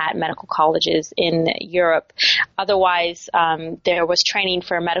medicine at medical colleges in Europe. Otherwise, there was training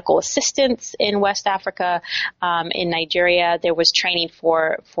for medical assistants in West Africa, in Nigeria. There was training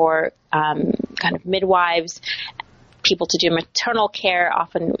for kind of midwives, people to do maternal care,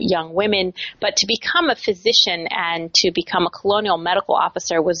 often young women, but to become a physician and to become a colonial medical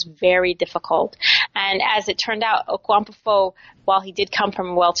officer was very difficult. And as it turned out, Oku Ampofo, while he did come from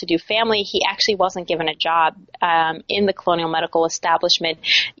a well-to-do family, he actually wasn't given a job in the colonial medical establishment.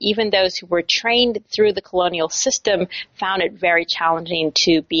 Even those who were trained through the colonial system found it very challenging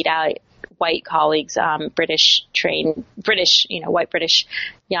to beat out white colleagues, white British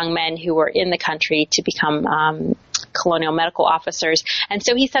young men who were in the country to become colonial medical officers. And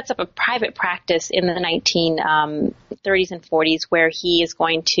so he sets up a private practice in the 1930s and 40s where he is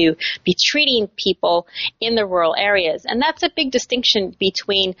going to be treating people in the rural areas. And that's a big distinction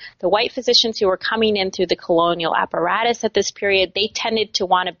between the white physicians who were coming in through the colonial apparatus at this period. They tended to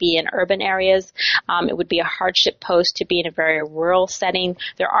want to be in urban areas. It would be a hardship post to be in a very rural setting.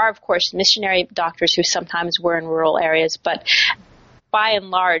 There are, of course, missionary doctors who sometimes were in rural areas, but by and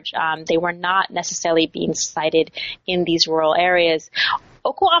large, they were not necessarily being cited in these rural areas.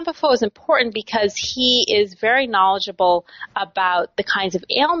 Oko Ampofo is important because he is very knowledgeable about the kinds of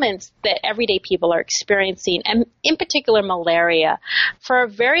ailments that everyday people are experiencing, and in particular malaria. For a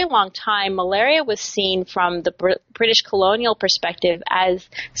very long time, malaria was seen from the British colonial perspective as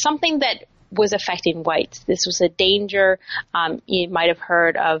something that was affecting whites. This was a danger. You might have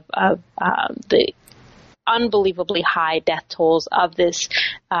heard of the unbelievably high death tolls of this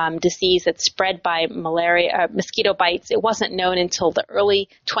disease that's spread by malaria, mosquito bites. It wasn't known until the early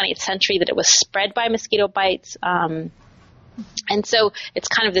 20th century that it was spread by mosquito bites. And so it's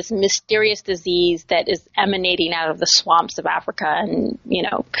kind of this mysterious disease that is emanating out of the swamps of Africa. And, you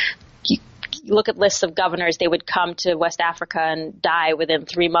look at lists of governors, they would come to West Africa and die within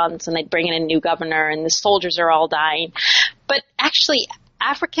 3 months, and they'd bring in a new governor, and the soldiers are all dying. But actually,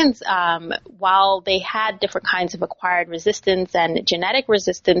 Africans, while they had different kinds of acquired resistance and genetic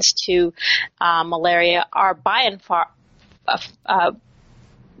resistance to malaria, are by and far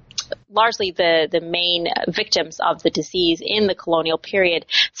largely the main victims of the disease in the colonial period.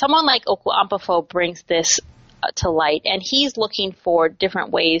 Someone like Oko Ampofo brings this to light, and he's looking for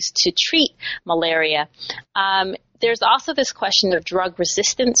different ways to treat malaria. There's also this question of drug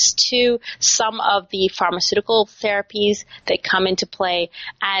resistance to some of the pharmaceutical therapies that come into play.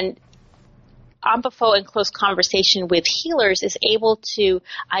 And Ampofo, in close conversation with healers, is able to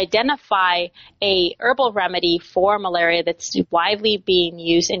identify a herbal remedy for malaria that's widely being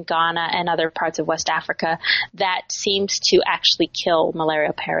used in Ghana and other parts of West Africa that seems to actually kill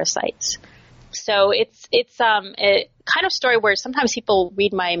malaria parasites. So it's a kind of story where sometimes people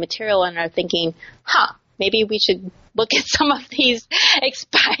read my material and are thinking, maybe we should look at some of these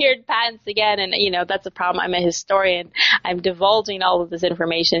expired patents again. And, that's a problem. I'm a historian. I'm divulging all of this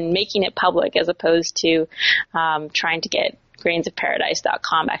information, making it public as opposed to trying to get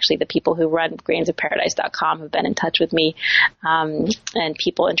grainsofparadise.com. Actually, the people who run grainsofparadise.com have been in touch with me, and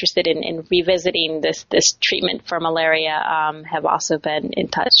people interested in revisiting this treatment for malaria have also been in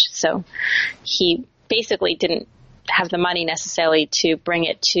touch. So he basically didn't have the money necessarily to bring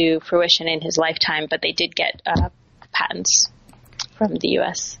it to fruition in his lifetime, but they did get patents from the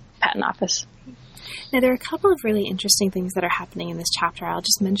U.S. Patent Office. Now, there are a couple of really interesting things that are happening in this chapter. I'll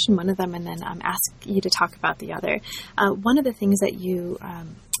just mention one of them and then ask you to talk about the other. One of the things that you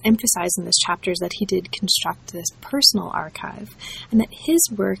emphasize in this chapter is that he did construct this personal archive, and that his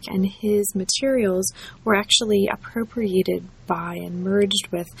work and his materials were actually appropriated by and merged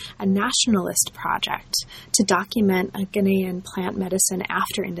with a nationalist project to document a Ghanaian plant medicine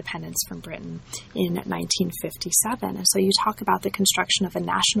after independence from Britain in 1957. And so you talk about the construction of a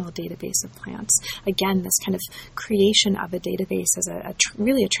national database of plants. Again, this kind of creation of a database as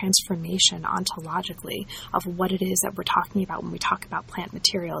really a transformation ontologically of what it is that we're talking about when we talk about plant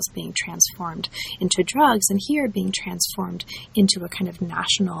materials being transformed into drugs, and here being transformed into a kind of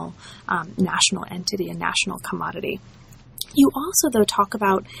national entity, a national commodity. You also, though, talk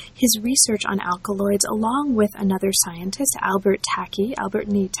about his research on alkaloids along with another scientist, Albert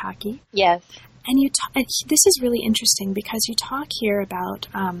Nii Taki. Yes. And this is really interesting because you talk here about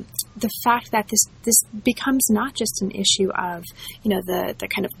the fact that this becomes not just an issue of the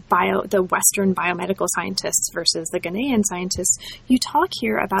kind of the Western biomedical scientists versus the Ghanaian scientists. You talk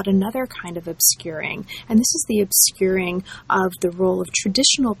here about another kind of obscuring, and this is the obscuring of the role of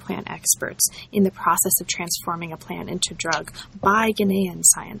traditional plant experts in the process of transforming a plant into drug by Ghanaian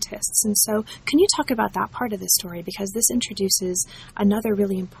scientists. And so, can you talk about that part of the story, because this introduces another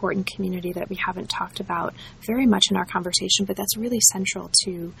really important community that we haven't talked about very much in our conversation, but that's really central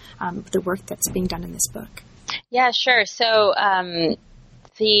to the work that's being done in this book. Yeah, sure. So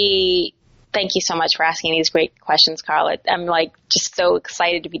thank you so much for asking these great questions, Carl. I'm just so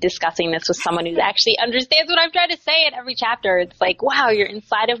excited to be discussing this with someone who actually understands what I'm trying to say in every chapter. It's like, wow, you're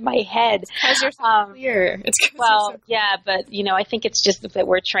inside of my head. Because you're so clear. Yeah, but I think it's just that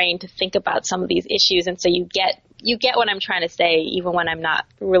we're trained to think about some of these issues, and so you get what I'm trying to say, even when I'm not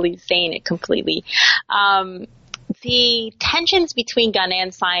really saying it completely. The tensions between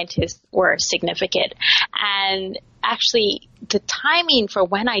Ghanaian scientists were significant, and actually the timing for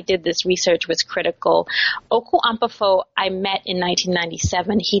when I did this research was critical. Oko Ampofo I met in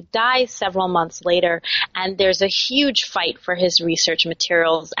 1997. He dies several months later, and there's a huge fight for his research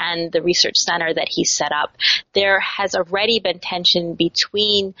materials and the research center that he set up. There has already been tension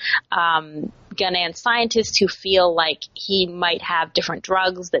between Ghanaian scientists who feel like he might have different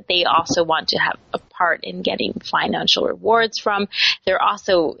drugs that they also want to have a part in getting financial rewards from. There are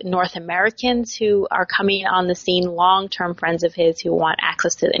also North Americans who are coming on the scene, long-term friends of his who want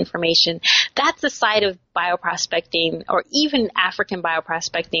access to the information. that's the side of bioprospecting, or even African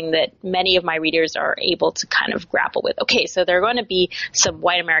bioprospecting, that many of my readers are able to kind of grapple with. Okay, so there are going to be some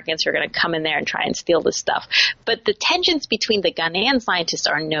white Americans who are going to come in there and try and steal this stuff. But the tensions between the Ghanaian scientists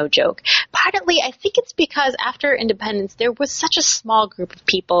are no joke. Partly, I think it's because after independence, there was such a small group of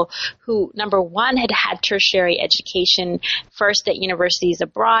people who, number one, had had tertiary education, first at universities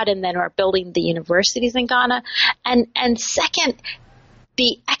abroad, and then are building the universities in Ghana. And second,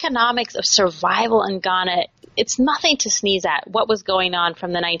 the economics of survival in Ghana, it's nothing to sneeze at. What was going on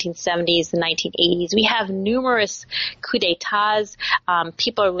from the 1970s, the 1980s. We have numerous coups d'etats.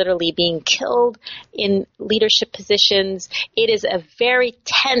 People are literally being killed in leadership positions. It is a very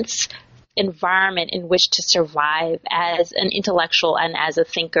tense environment in which to survive as an intellectual and as a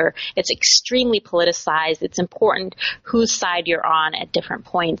thinker. It's extremely politicized. It's important whose side you're on at different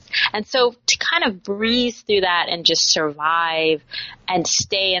points. And so to kind of breeze through that and just survive and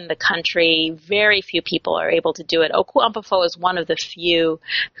stay in the country, very few people are able to do it. Oku Ampofo is one of the few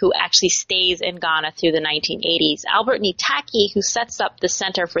who actually stays in Ghana through the 1980s. Albert Nitaki, who sets up the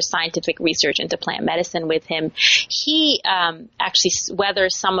Center for Scientific Research into Plant Medicine with him, he actually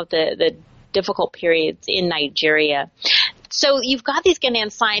weathers some of the difficult periods in Nigeria. So you've got these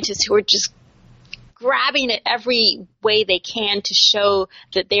Ghanaian scientists who are just grabbing at every way they can to show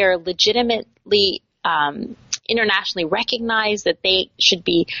that they are legitimately internationally recognized, that they should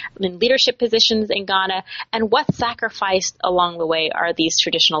be in leadership positions in Ghana. And what's sacrificed along the way are these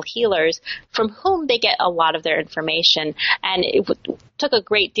traditional healers from whom they get a lot of their information. And it took a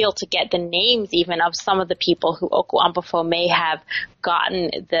great deal to get the names even of some of the people who Oku Ampofo may have gotten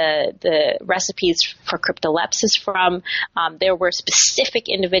the recipes for cryptolepsis from. There were specific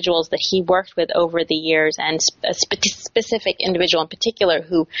individuals that he worked with over the years, and a specific individual in particular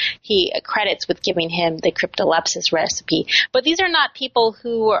who he credits with giving him the cryptolepsis recipe. But these are not people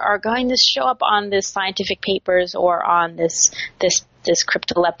who are going to show up on this scientific papers or on this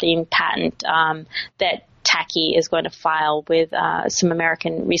cryptoleptine patent that Taki is going to file with some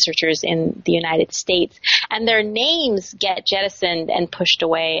American researchers in the United States. And their names get jettisoned and pushed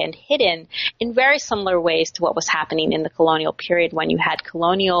away and hidden in very similar ways to what was happening in the colonial period, when you had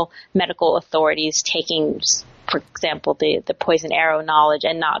colonial medical authorities taking, for example, the poison arrow knowledge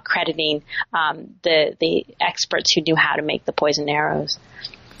and not crediting the experts who knew how to make the poison arrows.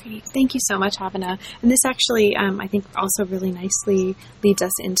 Great. Thank you so much, Avana. And this actually, I think, also really nicely leads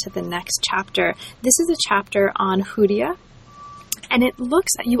us into the next chapter. This is a chapter on Hoodia. And it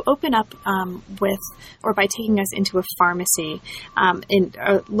looks, you open up by taking us into a pharmacy, in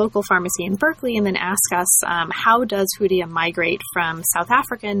a local pharmacy in Berkeley, and then ask us, how does Hoodia migrate from South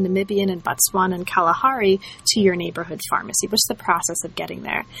African, Namibian, and Botswana and Kalahari to your neighborhood pharmacy? What's the process of getting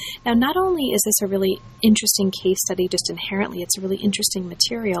there? Now, not only is this a really interesting case study, just inherently, it's a really interesting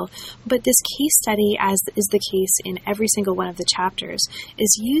material, but this case study, as is the case in every single one of the chapters,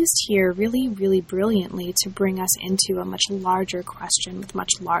 is used here really, really brilliantly to bring us into a much larger question with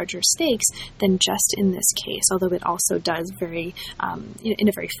much larger stakes than just in this case, although it also does very, in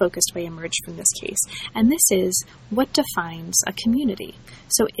a very focused way, emerge from this case. And this is what defines a community.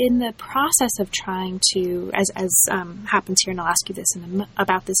 So in the process of trying to, as happens here, and I'll ask you this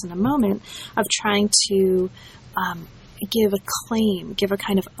about this in a moment, of trying to give a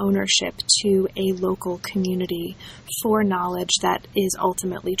kind of ownership to a local community for knowledge that is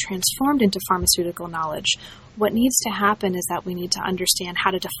ultimately transformed into pharmaceutical knowledge. What needs to happen is that we need to understand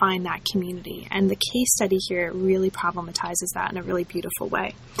how to define that community. And the case study here really problematizes that in a really beautiful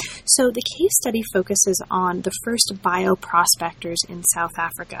way. So the case study focuses on the first bioprospectors in South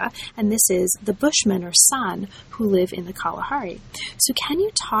Africa, and this is the Bushmen or San who live in the Kalahari. So can you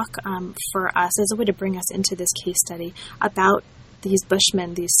talk for us, as a way to bring us into this case study, about these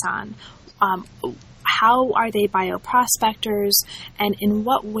Bushmen, these San? How are they bioprospectors, and in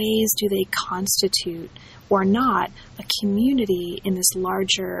what ways do they constitute or not a community in this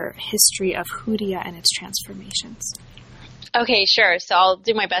larger history of Hoodia and its transformations? Okay, sure. So I'll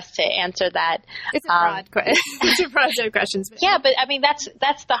do my best to answer that. It's a broad it's a broad set of questions. Yeah, but I mean that's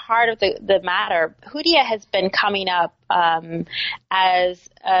the heart of the matter. Hoodia has been coming up as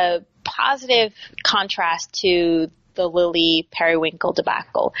a positive contrast to the Lilly periwinkle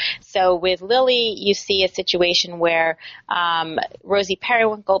debacle. So with Lilly, you see a situation where Rosie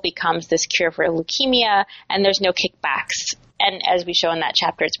Periwinkle becomes this cure for leukemia, and there's no kickbacks. And as we show in that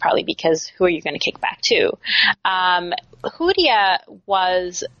chapter, it's probably because who are you going to kick back to? Hoodia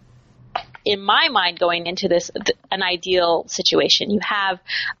was in my mind, going into this, an ideal situation. You have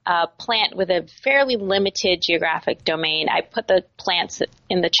a plant with a fairly limited geographic domain. I put the plants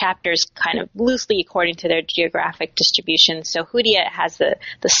in the chapters kind of loosely according to their geographic distribution. So Hoodia has the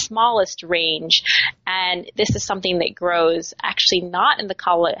smallest range, and this is something that grows actually not in the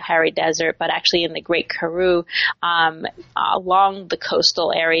Kalahari Desert, but actually in the Great Karoo, along the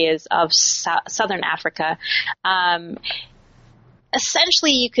coastal areas of southern Africa.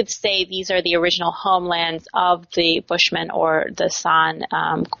 Essentially, you could say these are the original homelands of the Bushmen or the San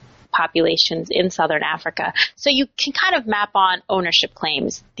populations in southern Africa. So you can kind of map on ownership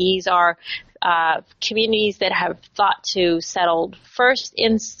claims. These are communities that have thought to settle first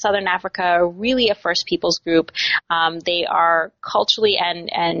in southern Africa, really a First Peoples group. They are culturally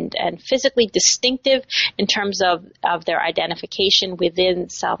and physically distinctive in terms of their identification within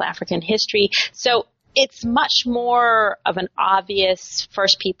South African history. So it's much more of an obvious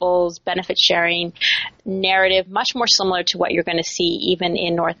First Peoples benefit sharing narrative, much more similar to what you're going to see even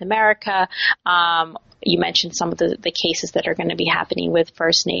in North America. You mentioned some of the cases that are going to be happening with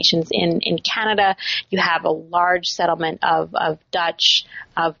First Nations in Canada. You have a large settlement of Dutch,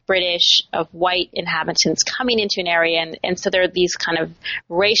 of British, of white inhabitants coming into an area. And so there are these kind of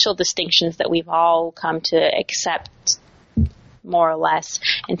racial distinctions that we've all come to accept more or less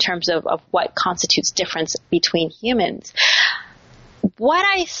in terms of what constitutes difference between humans. What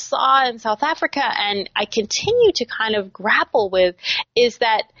I saw in South Africa, and I continue to kind of grapple with, is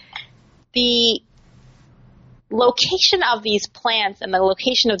that the location of these plants and the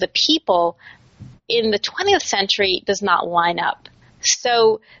location of the people in the 20th century does not line up.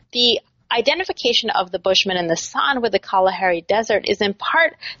 So the identification of the Bushmen and the San with the Kalahari Desert is in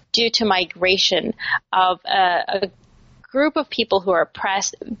part due to migration of a group of people who are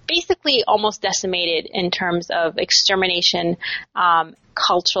oppressed, basically almost decimated in terms of extermination,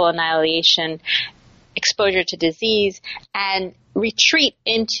 cultural annihilation, exposure to disease, and retreat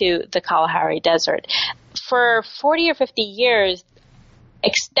into the Kalahari Desert. For 40 or 50 years,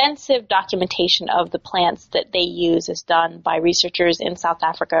 extensive documentation of the plants that they use is done by researchers in South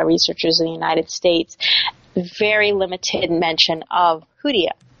Africa, researchers in the United States. Very limited mention of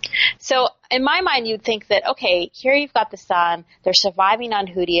Hoodia. So in my mind, you'd think that, okay, here you've got the San, they're surviving on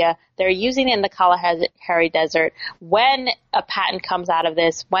Hoodia, they're using it in the Kalahari Desert. When a patent comes out of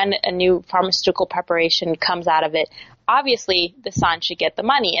this, when a new pharmaceutical preparation comes out of it, obviously the San should get the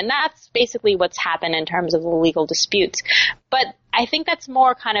money. And that's basically what's happened in terms of the legal disputes. But I think that's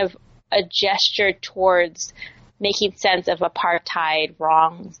more kind of a gesture towards making sense of apartheid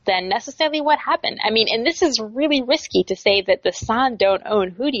wrongs than necessarily what happened. I mean, and this is really risky to say that the San don't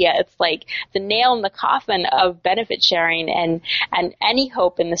own Hoodia. It's like the nail in the coffin of benefit sharing and any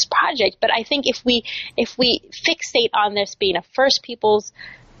hope in this project. But I think if we fixate on this being a First Peoples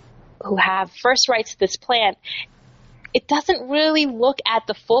who have first rights to this plant, it doesn't really look at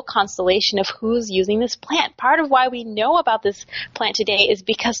the full constellation of who's using this plant. Part of why we know about this plant today is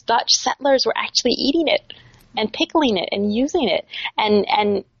because Dutch settlers were actually eating it and pickling it and using it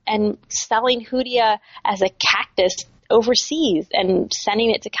and selling Hoodia as a cactus overseas and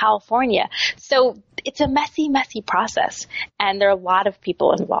sending it to California. So it's a messy, messy process, and there are a lot of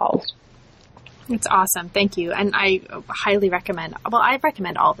people involved. It's awesome. Thank you. And I highly recommend, I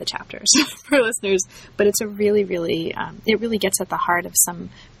recommend all the chapters for listeners, but it's a really, really, it really gets at the heart of some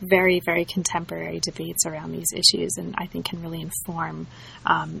very, very contemporary debates around these issues, and I think can really inform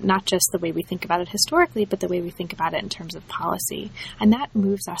not just the way we think about it historically, but the way we think about it in terms of policy. And that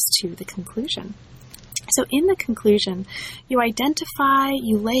moves us to the conclusion. So in the conclusion, you identify,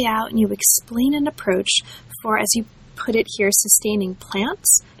 you lay out, and you explain an approach for, as you put it here, sustaining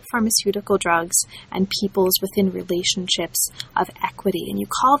plants, pharmaceutical drugs, and peoples within relationships of equity. And you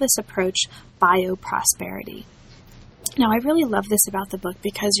call this approach bioprosperity. Now, I really love this about the book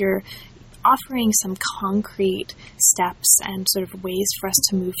because you're offering some concrete steps and sort of ways for us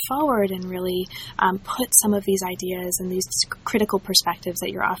to move forward and really put some of these ideas and these critical perspectives that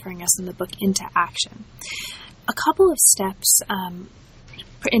you're offering us in the book into action. A couple of steps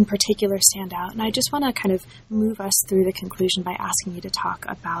in particular stand out, and I just want to kind of move us through the conclusion by asking you to talk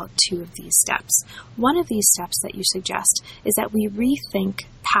about two of these steps. One of these steps that you suggest is that we rethink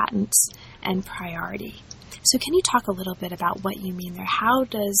patents and priority. So can you talk a little bit about what you mean there?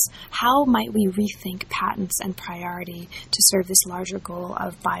 How might we rethink patents and priority to serve this larger goal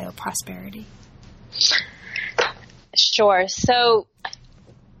of bioprosperity? Sure. So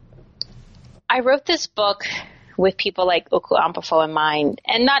I wrote this book with people like Oku Ampofo in mind,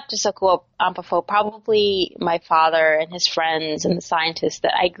 and not just Oku Ampofo, probably my father and his friends and the scientists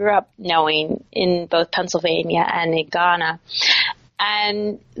that I grew up knowing in both Pennsylvania and in Ghana.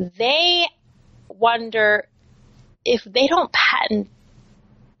 And they wonder if they don't patent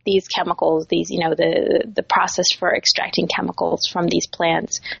these chemicals, the process for extracting chemicals from these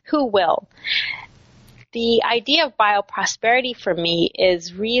plants, who will? The idea of bioprosperity for me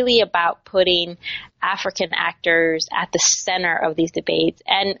is really about putting African actors at the center of these debates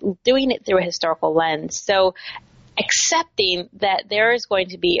and doing it through a historical lens. So accepting that there is going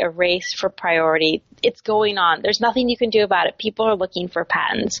to be a race for priority. It's going on. There's nothing you can do about it. People are looking for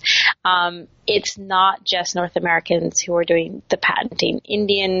patents. It's not just North Americans who are doing the patenting.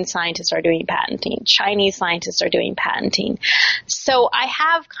 Indian scientists are doing patenting. Chinese scientists are doing patenting. So I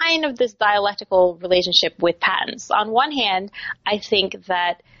have kind of this dialectical relationship with patents. On one hand, I think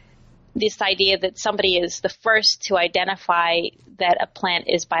that this idea that somebody is the first to identify that a plant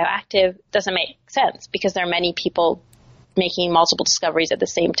is bioactive doesn't make sense because there are many people making multiple discoveries at the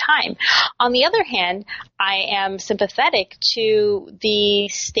same time. On the other hand, I am sympathetic to the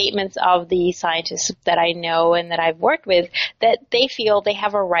statements of the scientists that I know and that I've worked with that they feel they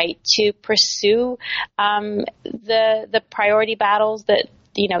have a right to pursue the priority battles that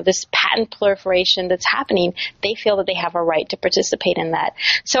this patent proliferation that's happening. They feel that they have a right to participate in that.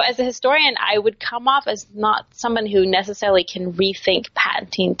 So as a historian, I would come off as not someone who necessarily can rethink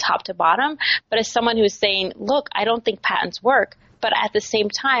patenting top to bottom, but as someone who's saying, look, I don't think patents work. But at the same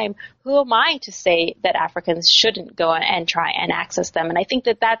time, who am I to say that Africans shouldn't go and try and access them? And I think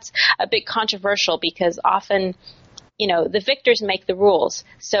that that's a bit controversial because often, the victors make the rules.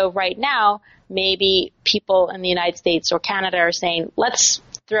 So right now, maybe people in the United States or Canada are saying, let's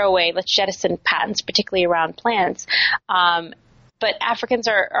jettison patents, particularly around plants. But Africans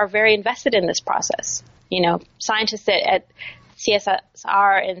are very invested in this process. Scientists at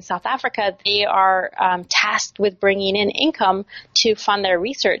CSIR in South Africa, they are tasked with bringing in income to fund their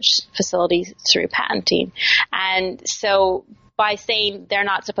research facilities through patenting. And so by saying they're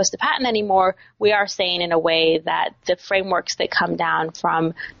not supposed to patent anymore, we are saying in a way that the frameworks that come down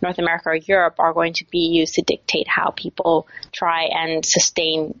from North America or Europe are going to be used to dictate how people try and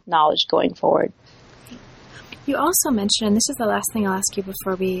sustain knowledge going forward. You also mentioned, and this is the last thing I'll ask you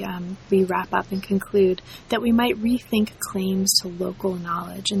before we wrap up and conclude, that we might rethink claims to local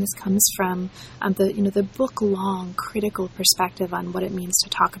knowledge, and this comes from the book-long critical perspective on what it means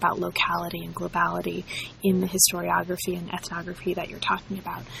to talk about locality and globality in the historiography and ethnography that you're talking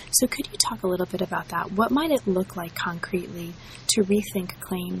about. So could you talk a little bit about that? What might it look like concretely to rethink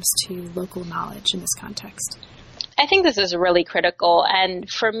claims to local knowledge in this context? I think this is really critical, and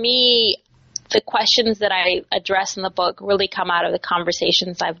for me, the questions that I address in the book really come out of the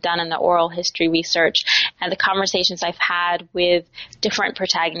conversations I've done in the oral history research and the conversations I've had with different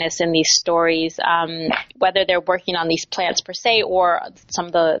protagonists in these stories, whether they're working on these plants per se or some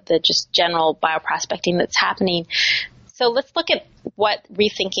of the just general bioprospecting that's happening. So let's look at what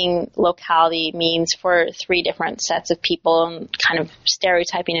rethinking locality means for three different sets of people and kind of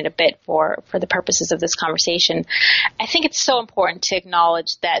stereotyping it a bit for the purposes of this conversation. I think it's so important to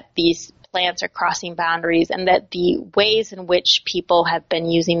acknowledge that these plants are crossing boundaries and that the ways in which people have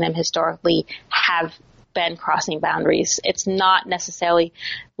been using them historically have been crossing boundaries. It's not necessarily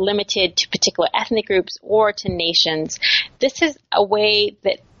limited to particular ethnic groups or to nations. This is a way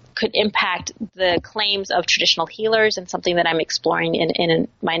that could impact the claims of traditional healers and something that I'm exploring in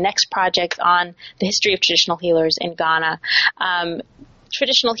my next project on the history of traditional healers in Ghana.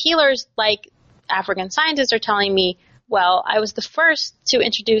 Traditional healers, like African scientists, are telling me, well, I was the first to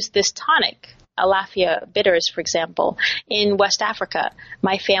introduce this tonic, Alafia bitters, for example, in West Africa.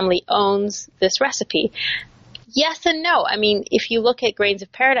 My family owns this recipe. Yes and no. I mean, if you look at Grains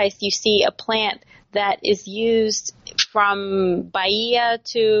of Paradise, you see a plant that is used from Bahia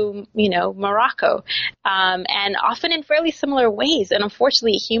to, Morocco, and often in fairly similar ways. And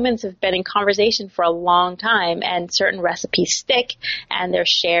unfortunately, humans have been in conversation for a long time, and certain recipes stick, and they're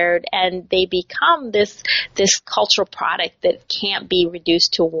shared, and they become this cultural product that can't be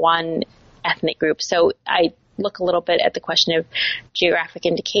reduced to one ethnic group. So I look a little bit at the question of geographic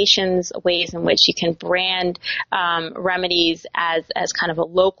indications, ways in which you can brand remedies as kind of a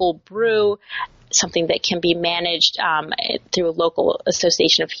local brew, something that can be managed through a local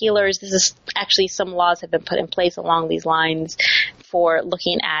association of healers. This is actually, some laws have been put in place along these lines for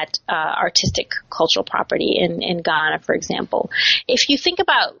looking at artistic cultural property in Ghana, for example. If you think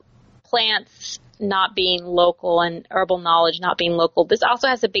about plants not being local and herbal knowledge not being local, this also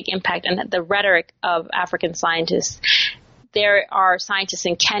has a big impact on the rhetoric of African scientists. There are scientists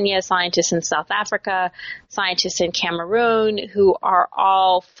in Kenya, scientists in South Africa, scientists in Cameroon who are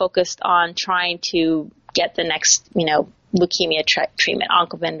all focused on trying to get the next, leukemia treatment,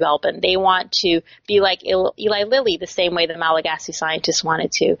 Oncoven-Velbin. They want to be like Eli Lilly, the same way the Malagasy scientists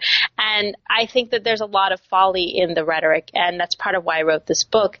wanted to. And I think that there's a lot of folly in the rhetoric, and that's part of why I wrote this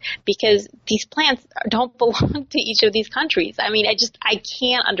book, because these plants don't belong to each of these countries. I mean, I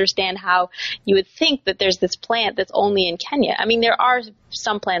can't understand how you would think that there's this plant that's only in Kenya. I mean, there are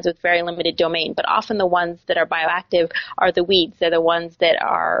some plants with very limited domain, but often the ones that are bioactive are the weeds. They're the ones that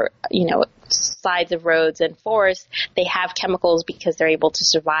are, sides of roads and forests. They have chemicals because they're able to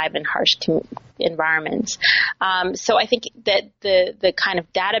survive in harsh environments. So I think that the kind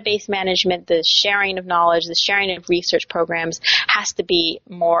of database management, the sharing of knowledge, the sharing of research programs has to be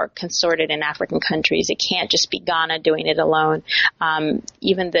more consorted in African countries. It can't just be Ghana doing it alone.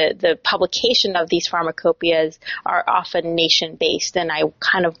 Even the publication of these pharmacopoeias are often nation-based, and I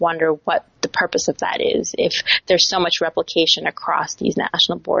kind of wonder what the purpose of that is if there's so much replication across these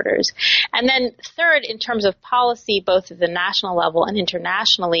national borders. And then third, in terms of policy, both at the national level and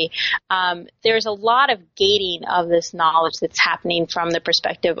internationally, there's a lot of gating of this knowledge that's happening from the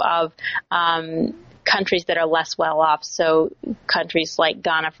perspective of countries that are less well off. So countries like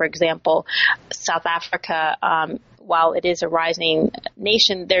Ghana, for example, South Africa, while it is a rising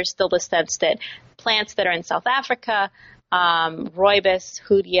nation, there's still the sense that plants that are in South Africa, rooibos,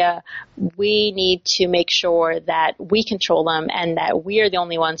 hoodia, we need to make sure that we control them and that we are the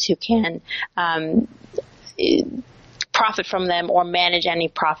only ones who can profit from them or manage any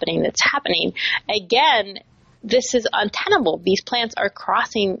profiting that's happening. Again, this is untenable. These plants are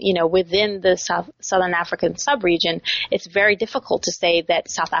crossing, within the Southern African subregion. It's very difficult to say that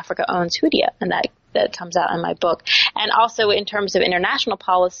South Africa owns hoodia, and that comes out in my book. And also in terms of international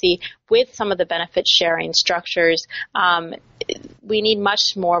policy, with some of the benefit sharing structures, we need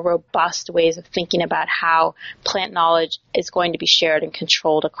much more robust ways of thinking about how plant knowledge is going to be shared and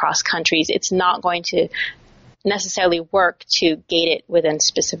controlled across countries. It's not going to necessarily work to gate it within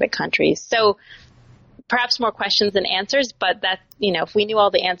specific countries. So perhaps more questions than answers, but that, if we knew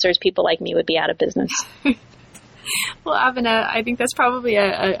all the answers, people like me would be out of business. Well, Avina, I think that's probably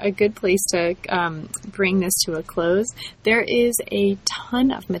a good place to bring this to a close. There is a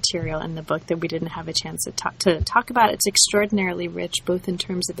ton of material in the book that we didn't have a chance to talk about. It's extraordinarily rich, both in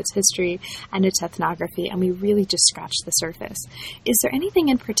terms of its history and its ethnography, and we really just scratched the surface. Is there anything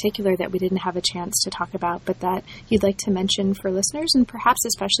in particular that we didn't have a chance to talk about, but that you'd like to mention for listeners, and perhaps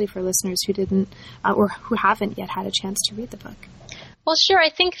especially for listeners who didn't or who haven't yet had a chance to read the book? Well, sure. I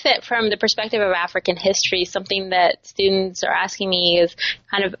think that from the perspective of African history, something that students are asking me is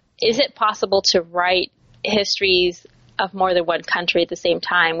kind of, is it possible to write histories of more than one country at the same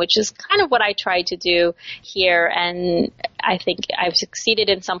time, which is kind of what I tried to do here. And I think I've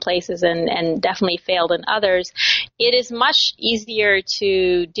succeeded in some places and definitely failed in others. It is much easier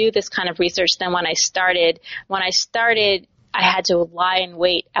to do this kind of research than when I started. When I started, I had to lie in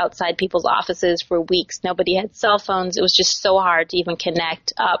wait outside people's offices for weeks. Nobody had cell phones. It was just so hard to even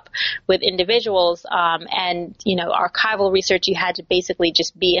connect up with individuals. And archival research, you had to basically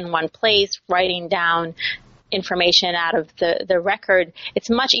just be in one place, writing down information out of the record. It's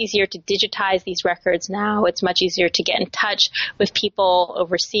much easier to digitize these records now. It's much easier to get in touch with people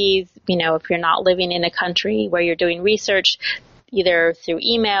overseas. If you're not living in a country where you're doing research, either through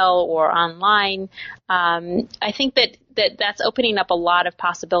email or online. I think that's opening up a lot of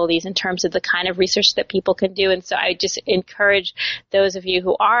possibilities in terms of the kind of research that people can do. And so I just encourage those of you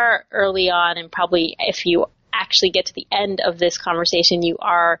who are early on, and probably if you actually get to the end of this conversation, you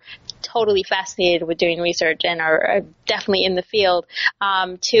are totally fascinated with doing research and are definitely in the field,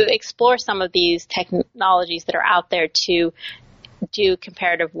 to explore some of these technologies that are out there to do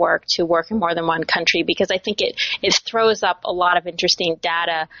comparative work, to work in more than one country, because I think it throws up a lot of interesting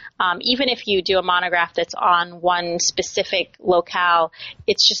data. Even if you do a monograph that's on one specific locale,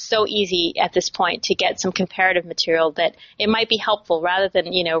 it's just so easy at this point to get some comparative material that it might be helpful, rather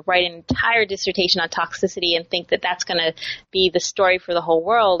than, write an entire dissertation on toxicity and think that that's going to be the story for the whole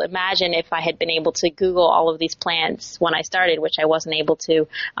world. Imagine if I had been able to Google all of these plants when I started, which I wasn't able to,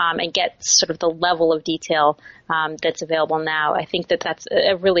 and get sort of the level of detail that's available now. I think that that's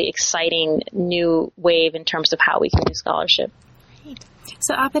a really exciting new wave in terms of how we can do scholarship. Great.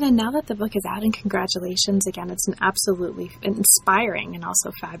 So, Avina, now that the book is out, and congratulations again, it's an absolutely inspiring and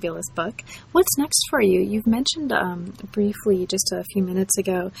also fabulous book. What's next for you? You've mentioned briefly just a few minutes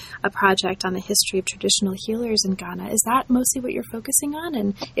ago a project on the history of traditional healers in Ghana. Is that mostly what you're focusing on?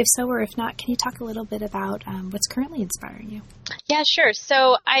 And if so, or if not, can you talk a little bit about what's currently inspiring you? Yeah, sure.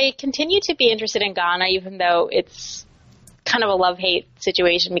 So I continue to be interested in Ghana, even though it's kind of a love-hate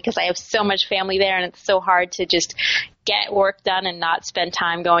situation, because I have so much family there and it's so hard to just get work done and not spend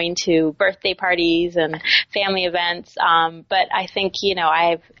time going to birthday parties and family events. But I think,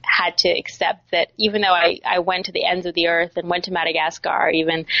 I've had to accept that even though I went to the ends of the earth and went to Madagascar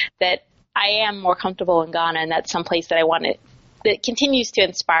even, that I am more comfortable in Ghana, and that's someplace that I want to, that continues to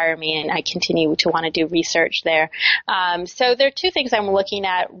inspire me, and I continue to want to do research there. So there are two things I'm looking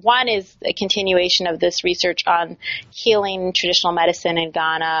at. One is a continuation of this research on healing traditional medicine in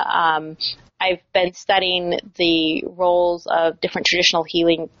Ghana. I've been studying the roles of different traditional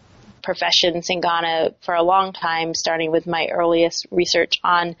healing professions in Ghana for a long time, starting with my earliest research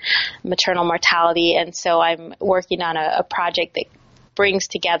on maternal mortality. And so I'm working on a project that brings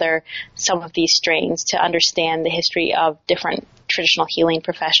together some of these strains to understand the history of different traditional healing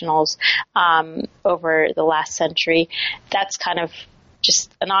professionals over the last century. That's kind of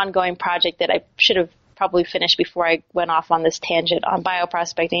just an ongoing project that I should have probably finished before I went off on this tangent on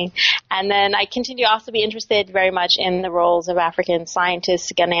bioprospecting. And then I continue to also be interested very much in the roles of African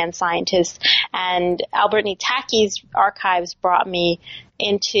scientists, Ghanaian scientists, and Albert Nitaki's archives brought me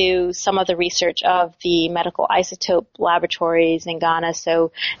into some of the research of the medical isotope laboratories in Ghana.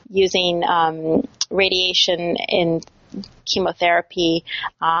 So using radiation in chemotherapy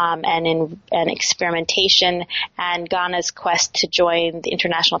and experimentation, and Ghana's quest to join the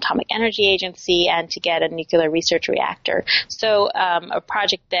International Atomic Energy Agency and to get a nuclear research reactor. So a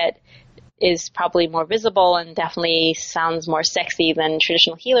project that is probably more visible and definitely sounds more sexy than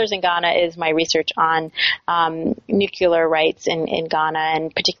traditional healers in Ghana is my research on nuclear rights in Ghana,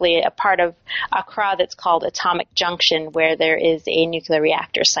 and particularly a part of Accra that's called Atomic Junction, where there is a nuclear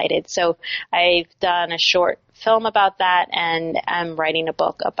reactor sited. So I've done a short film about that, and I'm writing a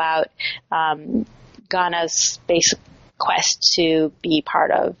book about Ghana's basic quest to be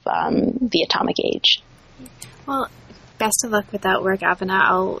part of the atomic age. Well, best of luck with that work, Avana.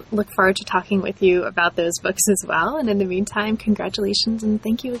 I'll look forward to talking with you about those books as well. And in the meantime, congratulations and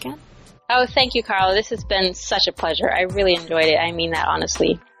thank you again. Oh, thank you, Carla. This has been such a pleasure. I really enjoyed it. I mean that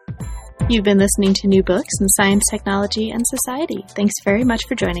honestly. You've been listening to New Books in Science, Technology, and Society. Thanks very much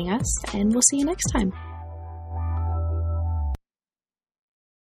for joining us, and we'll see you next time.